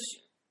counselors,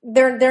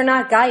 they're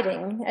not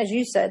guiding, as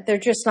you said. They're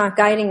just not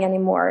guiding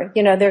anymore.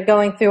 You know, they're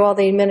going through all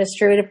the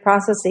administrative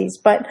processes.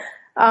 But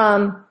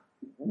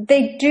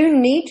they do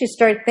need to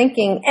start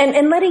thinking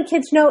and letting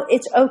kids know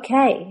it's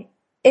okay.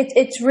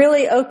 It's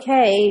really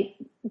okay.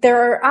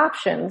 There are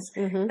options.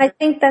 I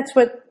think that's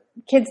what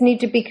kids need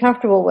to be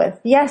comfortable with.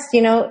 Yes,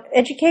 you know,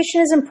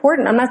 education is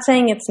important. I'm not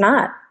saying it's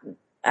not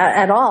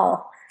at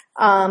all.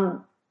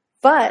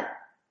 But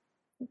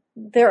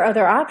there are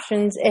other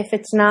options if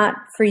it's not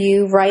for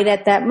you right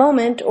at that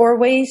moment, or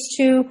ways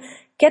to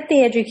get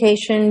the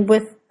education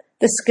with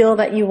the skill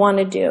that you want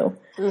to do.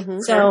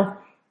 So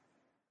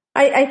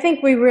I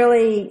think we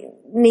really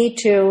need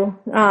to,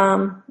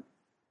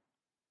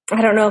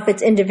 I don't know if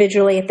it's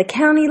individually at the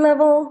county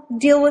level,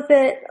 deal with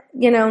it,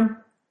 you know.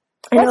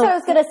 That's what I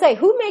was going to say.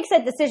 Who makes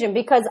that decision?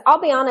 Because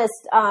I'll be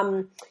honest,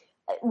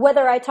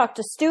 whether I talk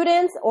to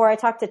students or I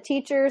talk to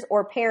teachers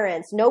or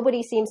parents,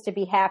 nobody seems to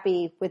be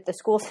happy with the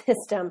school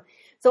system.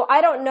 So I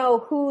don't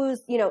know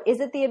who's, you know, is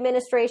it the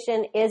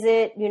administration? Is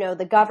it, you know,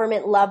 the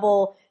government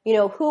level? You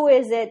know, who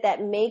is it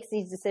that makes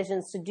these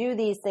decisions to do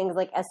these things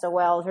like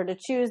SOLs, or to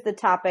choose the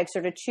topics,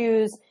 or to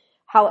choose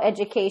how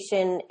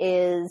education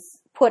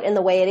is put in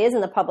the way it is in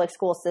the public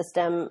school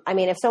system? I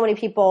mean, if so many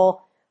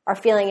people are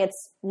feeling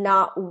it's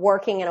not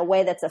working in a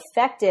way that's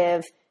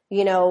effective,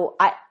 you know,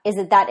 is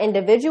it that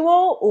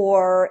individual,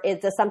 or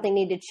does something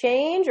need to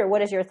change, or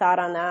what is your thought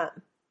on that?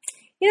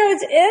 You know,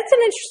 it's an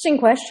interesting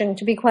question,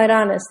 to be quite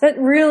honest. That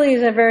really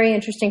is a very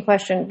interesting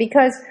question,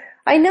 because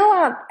I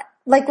know,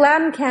 like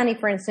Loudoun County,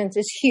 for instance,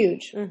 is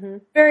huge,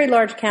 very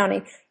large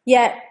county.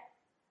 Yet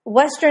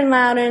Western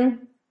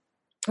Loudoun,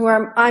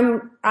 where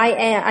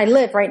I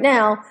live right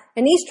now,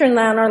 and Eastern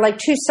Loudoun are like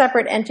two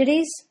separate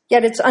entities,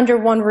 yet it's under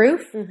one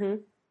roof.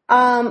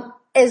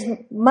 As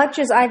much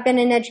as I've been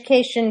in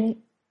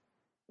education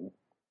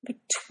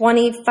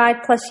 25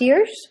 plus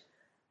years,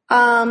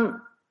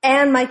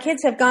 and my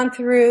kids have gone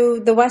through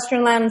the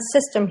Western Loudoun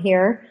system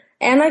here,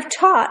 and I've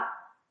taught,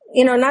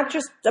 you know, not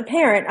just a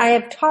parent, I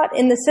have taught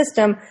in the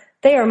system.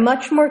 They are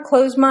much more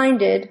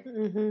closed-minded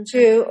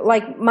to,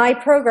 like, my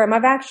program.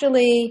 I've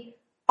actually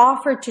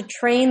offered to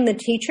train the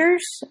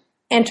teachers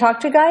and talk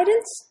to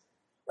guidance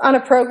on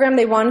a program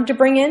they wanted to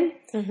bring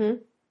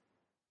in.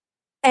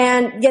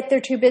 And yet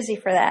they're too busy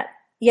for that.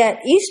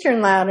 Yet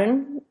Eastern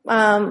Loudoun,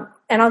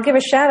 and I'll give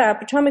a shout out,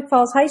 Potomac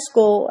Falls High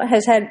School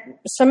has had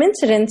some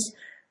incidents.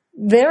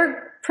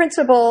 Their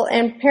principal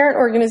and parent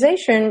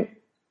organization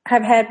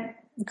have had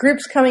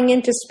groups coming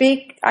in to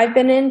speak. I've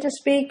been in to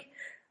speak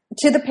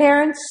to the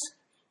parents,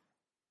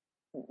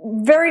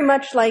 very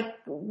much like,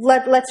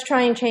 let's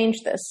try and change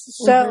this.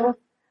 So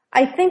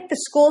I think the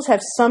schools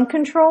have some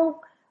control,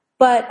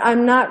 but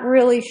I'm not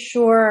really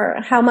sure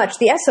how much.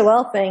 The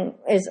SOL thing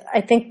is,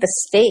 I think, the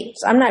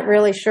states. I'm not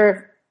really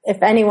sure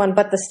if anyone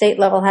but the state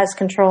level has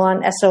control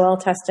on SOL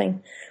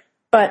testing.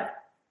 But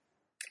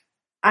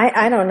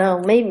I don't know.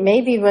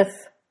 Maybe with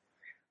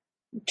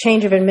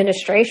change of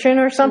administration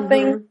or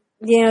something,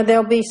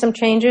 there'll be some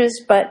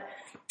changes. But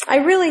I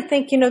really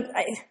think,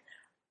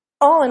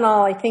 all in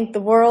all, I think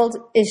the world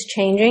is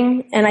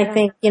changing, and I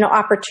think,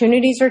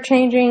 opportunities are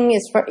changing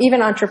as for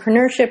even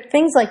entrepreneurship,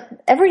 things like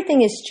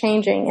everything is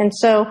changing. And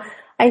so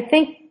I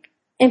think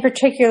in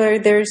particular,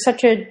 there's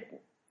such a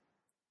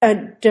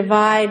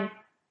divide,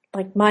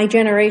 like my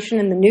generation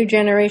and the new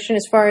generation,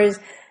 as far as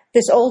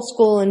this old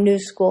school and new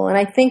school. And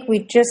I think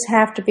we just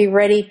have to be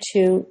ready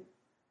to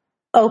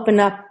open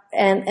up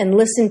and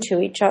listen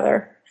to each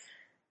other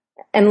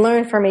and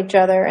learn from each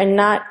other, and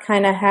not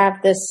kind of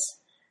have this,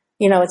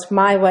 it's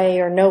my way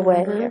or no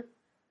way.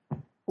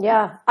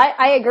 Yeah,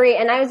 I agree.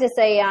 And I was just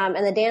say,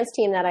 in the dance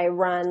team that I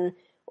run,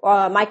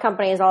 my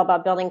company is all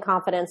about building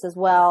confidence as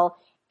well.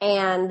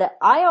 And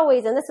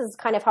and this is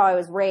kind of how I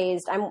was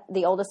raised. I'm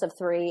the oldest of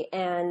three,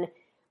 and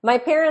my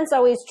parents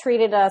always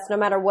treated us, no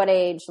matter what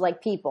age,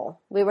 like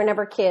people. We were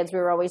never kids. We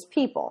were always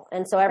people.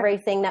 And so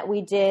everything that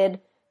we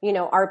did,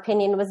 our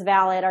opinion was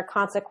valid. Our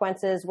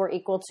consequences were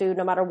equal to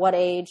no matter what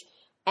age.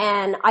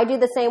 And I do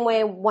the same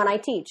way when I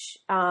teach.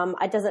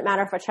 It doesn't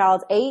matter if a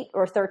child's 8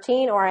 or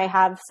 13 or I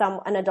have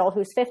an adult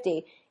who's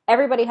 50.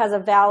 Everybody has a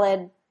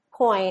valid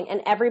point,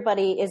 and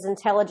everybody is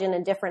intelligent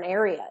in different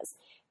areas.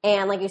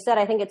 And like you said,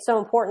 I think it's so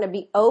important to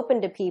be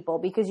open to people,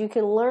 because you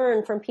can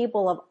learn from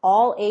people of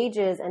all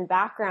ages and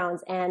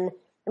backgrounds. And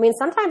I mean,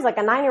 sometimes like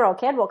a 9-year-old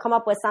kid will come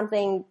up with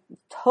something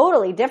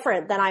totally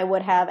different than I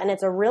would have, and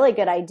it's a really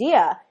good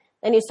idea.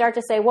 And you start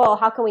to say, well,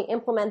 how can we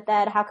implement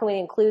that? How can we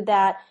include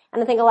that?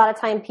 And I think a lot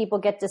of time people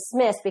get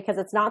dismissed because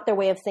it's not their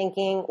way of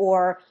thinking,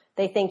 or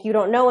they think you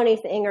don't know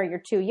anything, or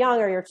you're too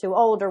young, or you're too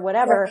old, or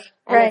whatever.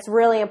 And it's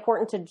really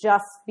important to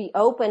just be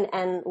open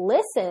and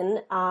listen,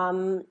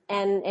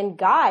 and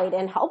guide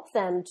and help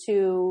them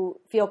to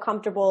feel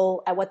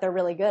comfortable at what they're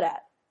really good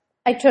at.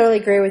 I totally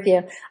agree with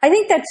you. I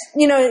think that's,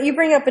 you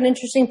bring up an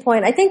interesting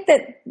point. I think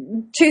that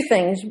two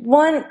things.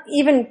 One,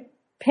 even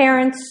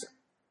parents,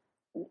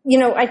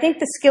 I think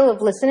the skill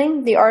of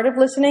listening, the art of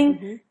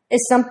listening,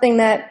 is something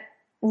that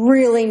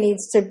really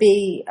needs to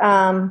be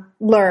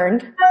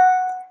learned.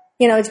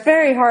 It's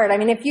very hard. I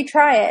mean, if you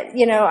try it,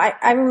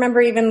 I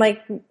remember even like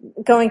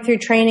going through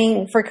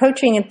training for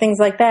coaching and things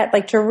like that,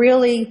 like to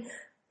really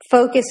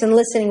focus and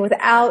listening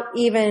without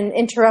even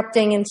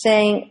interrupting and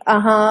saying,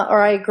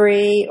 or I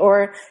agree,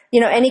 or,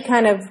 any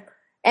kind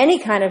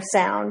of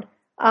sound.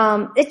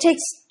 It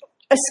takes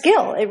a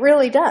skill. It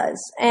really does.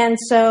 And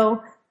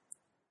so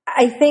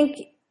I think,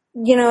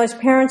 as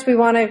parents, we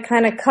want to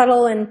kind of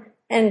cuddle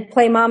and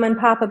play mom and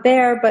papa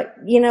bear. But,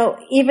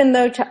 even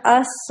though to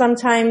us,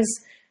 sometimes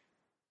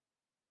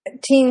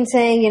teens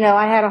saying,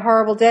 I had a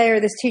horrible day, or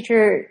this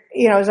teacher,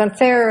 is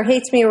unfair or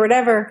hates me or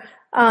whatever,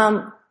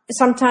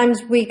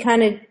 sometimes we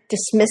kind of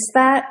dismiss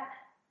that.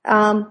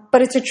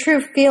 But it's a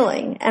true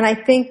feeling. And I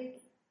think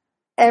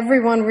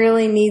everyone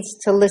really needs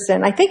to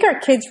listen. I think our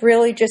kids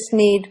really just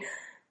need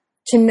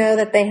to know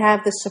that they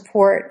have the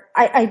support.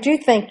 I do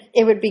think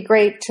it would be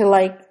great to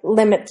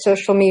limit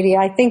social media.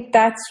 I think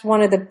that's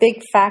one of the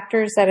big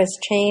factors that has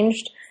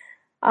changed.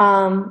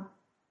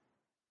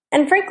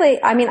 And frankly,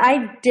 I mean,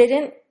 I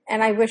didn't,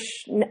 and I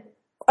wish,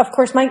 of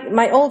course,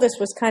 my oldest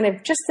was kind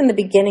of just in the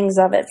beginnings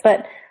of it.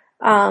 But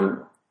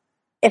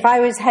if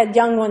I had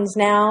young ones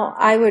now,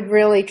 I would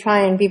really try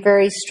and be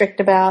very strict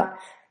about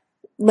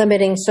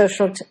limiting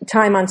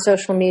time on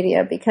social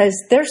media, because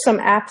there's some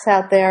apps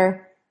out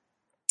there.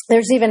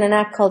 There's even an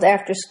app called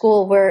After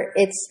School where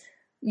it's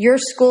your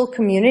school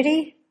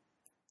community.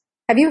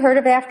 Have you heard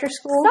of After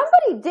School?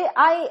 Somebody did.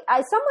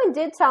 Someone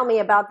did tell me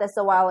about this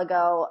a while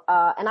ago,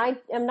 and I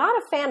am not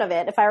a fan of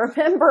it, if I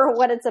remember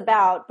what it's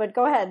about. But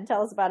go ahead and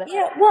tell us about it.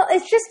 Yeah, well,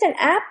 it's just an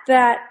app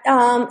that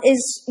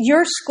is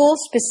your school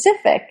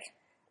specific,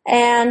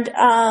 and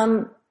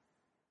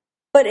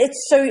but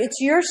it's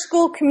your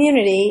school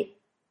community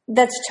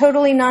that's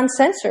totally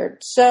non-censored.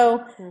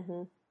 So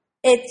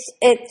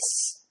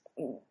it's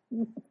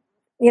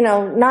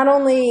not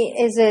only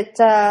is it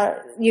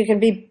you can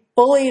be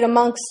bullied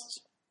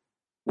amongst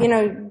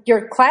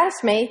your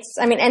classmates.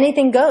 I mean,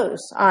 anything goes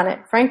on it,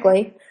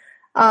 frankly,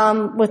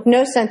 with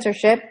no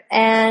censorship,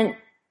 and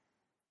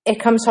it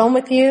comes home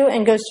with you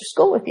and goes to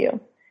school with you.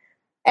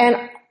 And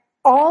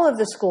all of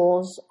the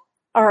schools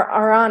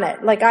are on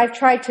it. Like, I've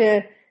tried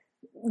to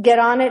get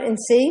on it and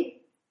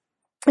see,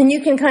 and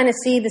you can kind of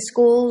see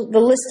the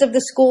list of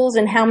the schools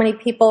and how many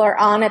people are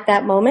on at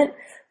that moment.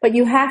 But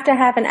you have to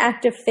have an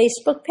active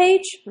Facebook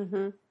page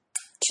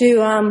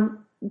to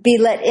be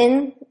let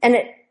in, and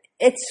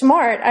it's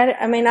smart.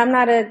 I mean, I'm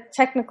not a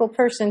technical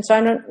person, so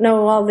I don't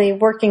know all the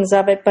workings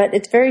of it, but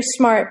it's very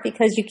smart,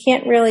 because you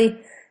can't really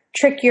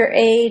trick your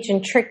age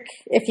and trick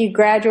if you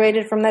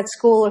graduated from that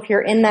school, if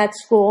you're in that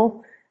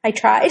school. I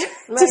tried.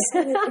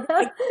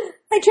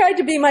 I tried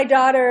to be my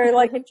daughter,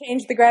 and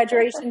change the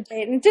graduation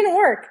date, and it didn't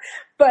work.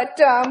 But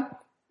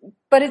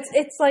But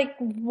it's like,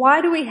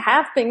 why do we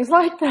have things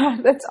like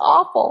that? That's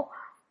awful.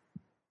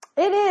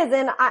 It is.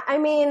 And I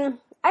mean,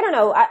 I don't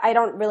know. I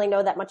don't really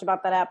know that much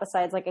about that app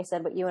besides, like I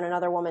said, what you and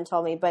another woman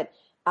told me. But,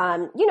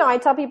 I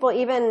tell people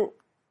even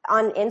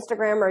on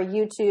Instagram or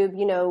YouTube,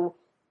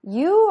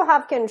 you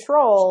have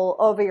control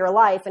over your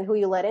life and who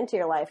you let into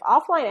your life,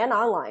 offline and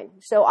online.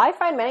 So I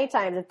find many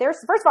times that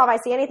first of all, if I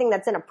see anything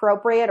that's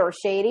inappropriate or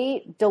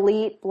shady,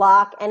 delete,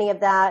 block, any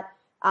of that.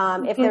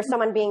 If there's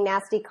someone being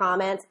nasty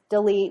comments,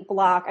 delete,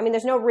 block. I mean,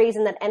 there's no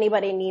reason that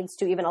anybody needs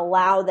to even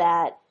allow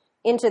that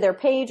into their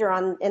page or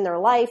in their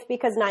life,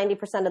 because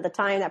 90% of the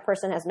time that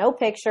person has no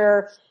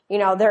picture,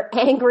 they're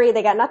angry,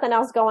 they got nothing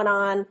else going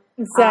on.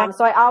 Exactly.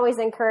 So I always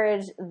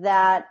encourage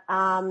that.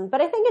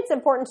 But I think it's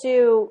important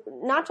to,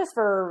 not just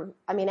for,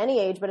 any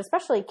age, but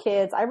especially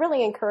kids, I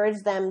really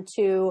encourage them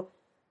to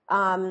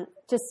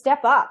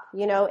step up.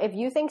 If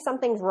you think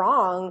something's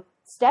wrong,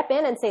 step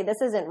in and say,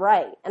 this isn't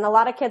right. And a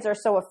lot of kids are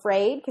so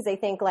afraid because they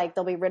think like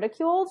they'll be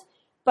ridiculed.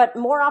 But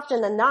more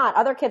often than not,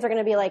 other kids are going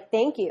to be like,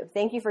 thank you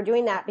for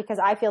doing that, because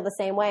I feel the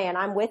same way and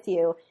I'm with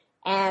you.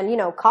 And,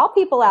 call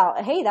people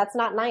out. Hey, that's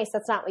not nice.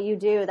 That's not what you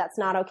do. That's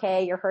not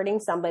okay. You're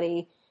hurting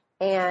somebody.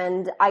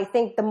 And I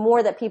think the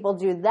more that people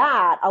do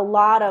that, a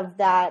lot of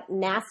that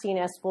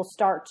nastiness will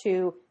start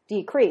to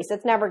decrease.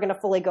 It's never going to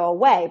fully go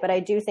away, but I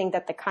do think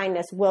that the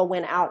kindness will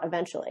win out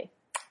eventually.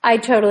 I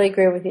totally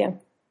agree with you.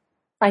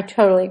 I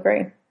totally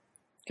agree.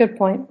 Good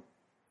point.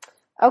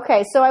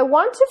 Okay, so I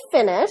want to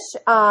finish.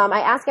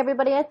 I ask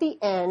everybody at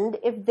the end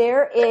if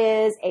there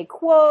is a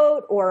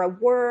quote or a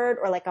word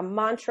or like a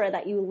mantra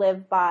that you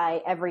live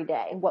by every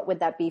day. What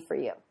would that be for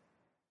you?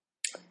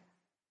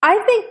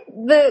 I think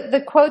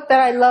the quote that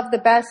I love the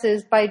best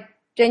is by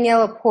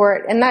Danielle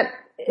LaPorte, and that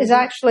is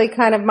actually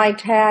kind of my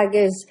tag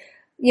is,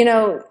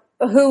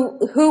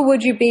 who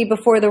would you be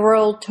before the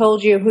world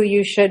told you who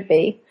you should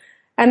be?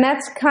 And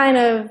that's kind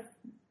of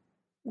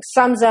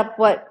sums up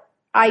what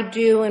I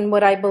do and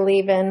what I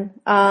believe in,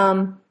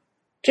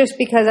 just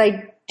because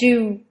I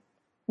do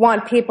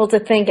want people to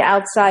think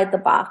outside the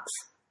box.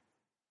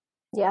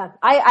 Yeah,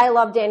 I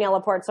love Danielle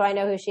LaPorte, so I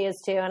know who she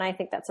is too, and I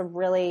think that's a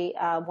really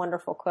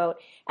wonderful quote.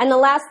 And the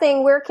last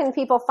thing, where can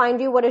people find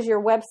you? What is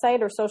your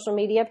website or social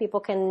media? People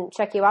can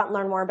check you out and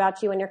learn more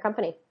about you and your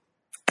company.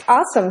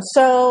 Awesome.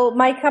 So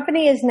my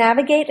company is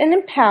Navigate and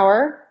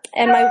Empower,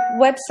 and my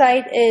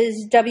website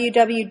is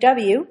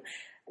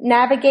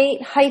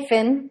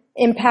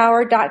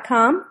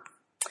www.navigate-empower.com.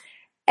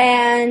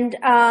 And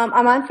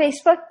I'm on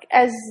Facebook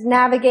as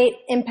Navigate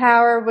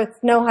Empower with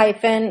no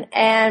hyphen,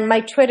 and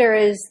my Twitter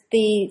is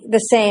the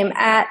same,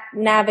 at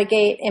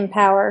Navigate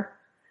Empower.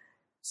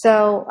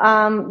 So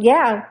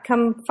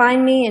come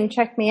find me and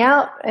check me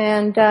out.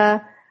 And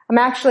I'm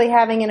actually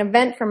having an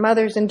event for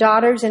mothers and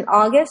daughters in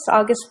August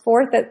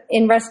 4th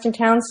in Reston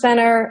Town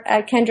Center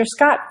at Kendra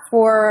Scott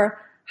for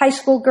high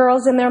school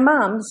girls and their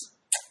moms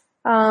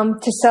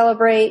to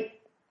celebrate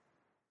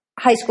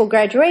high school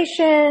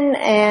graduation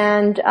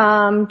and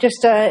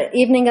just an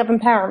evening of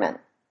empowerment.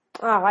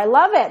 Oh, I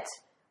love it.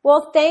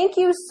 Well, thank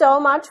you so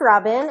much,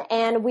 Robin,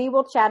 and we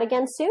will chat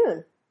again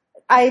soon.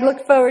 I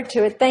look forward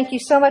to it. Thank you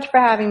so much for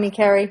having me,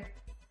 Carrie.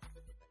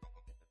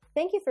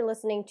 Thank you for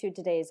listening to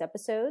today's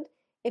episode.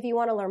 If you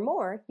want to learn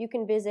more, you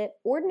can visit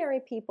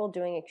Ordinary People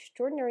Doing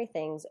Extraordinary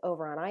Things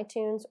over on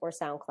iTunes or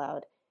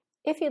SoundCloud.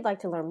 If you'd like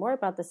to learn more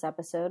about this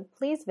episode,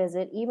 please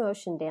visit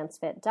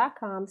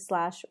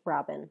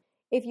emotiondancefit.com/Robin.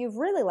 If you've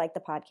really liked the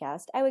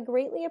podcast, I would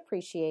greatly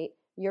appreciate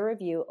your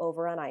review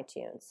over on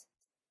iTunes.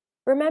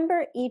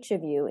 Remember, each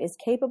of you is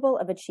capable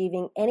of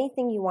achieving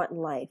anything you want in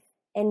life,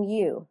 and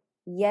you,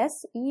 yes,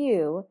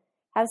 you,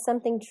 have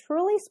something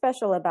truly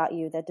special about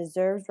you that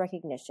deserves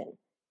recognition.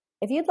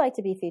 If you'd like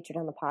to be featured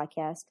on the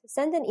podcast,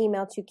 send an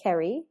email to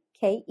Keri,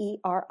 Keri,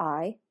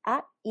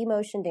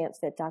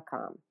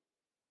 @emotiondancefit.com.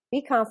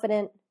 Be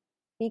confident,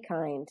 be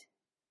kind,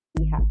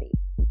 be happy.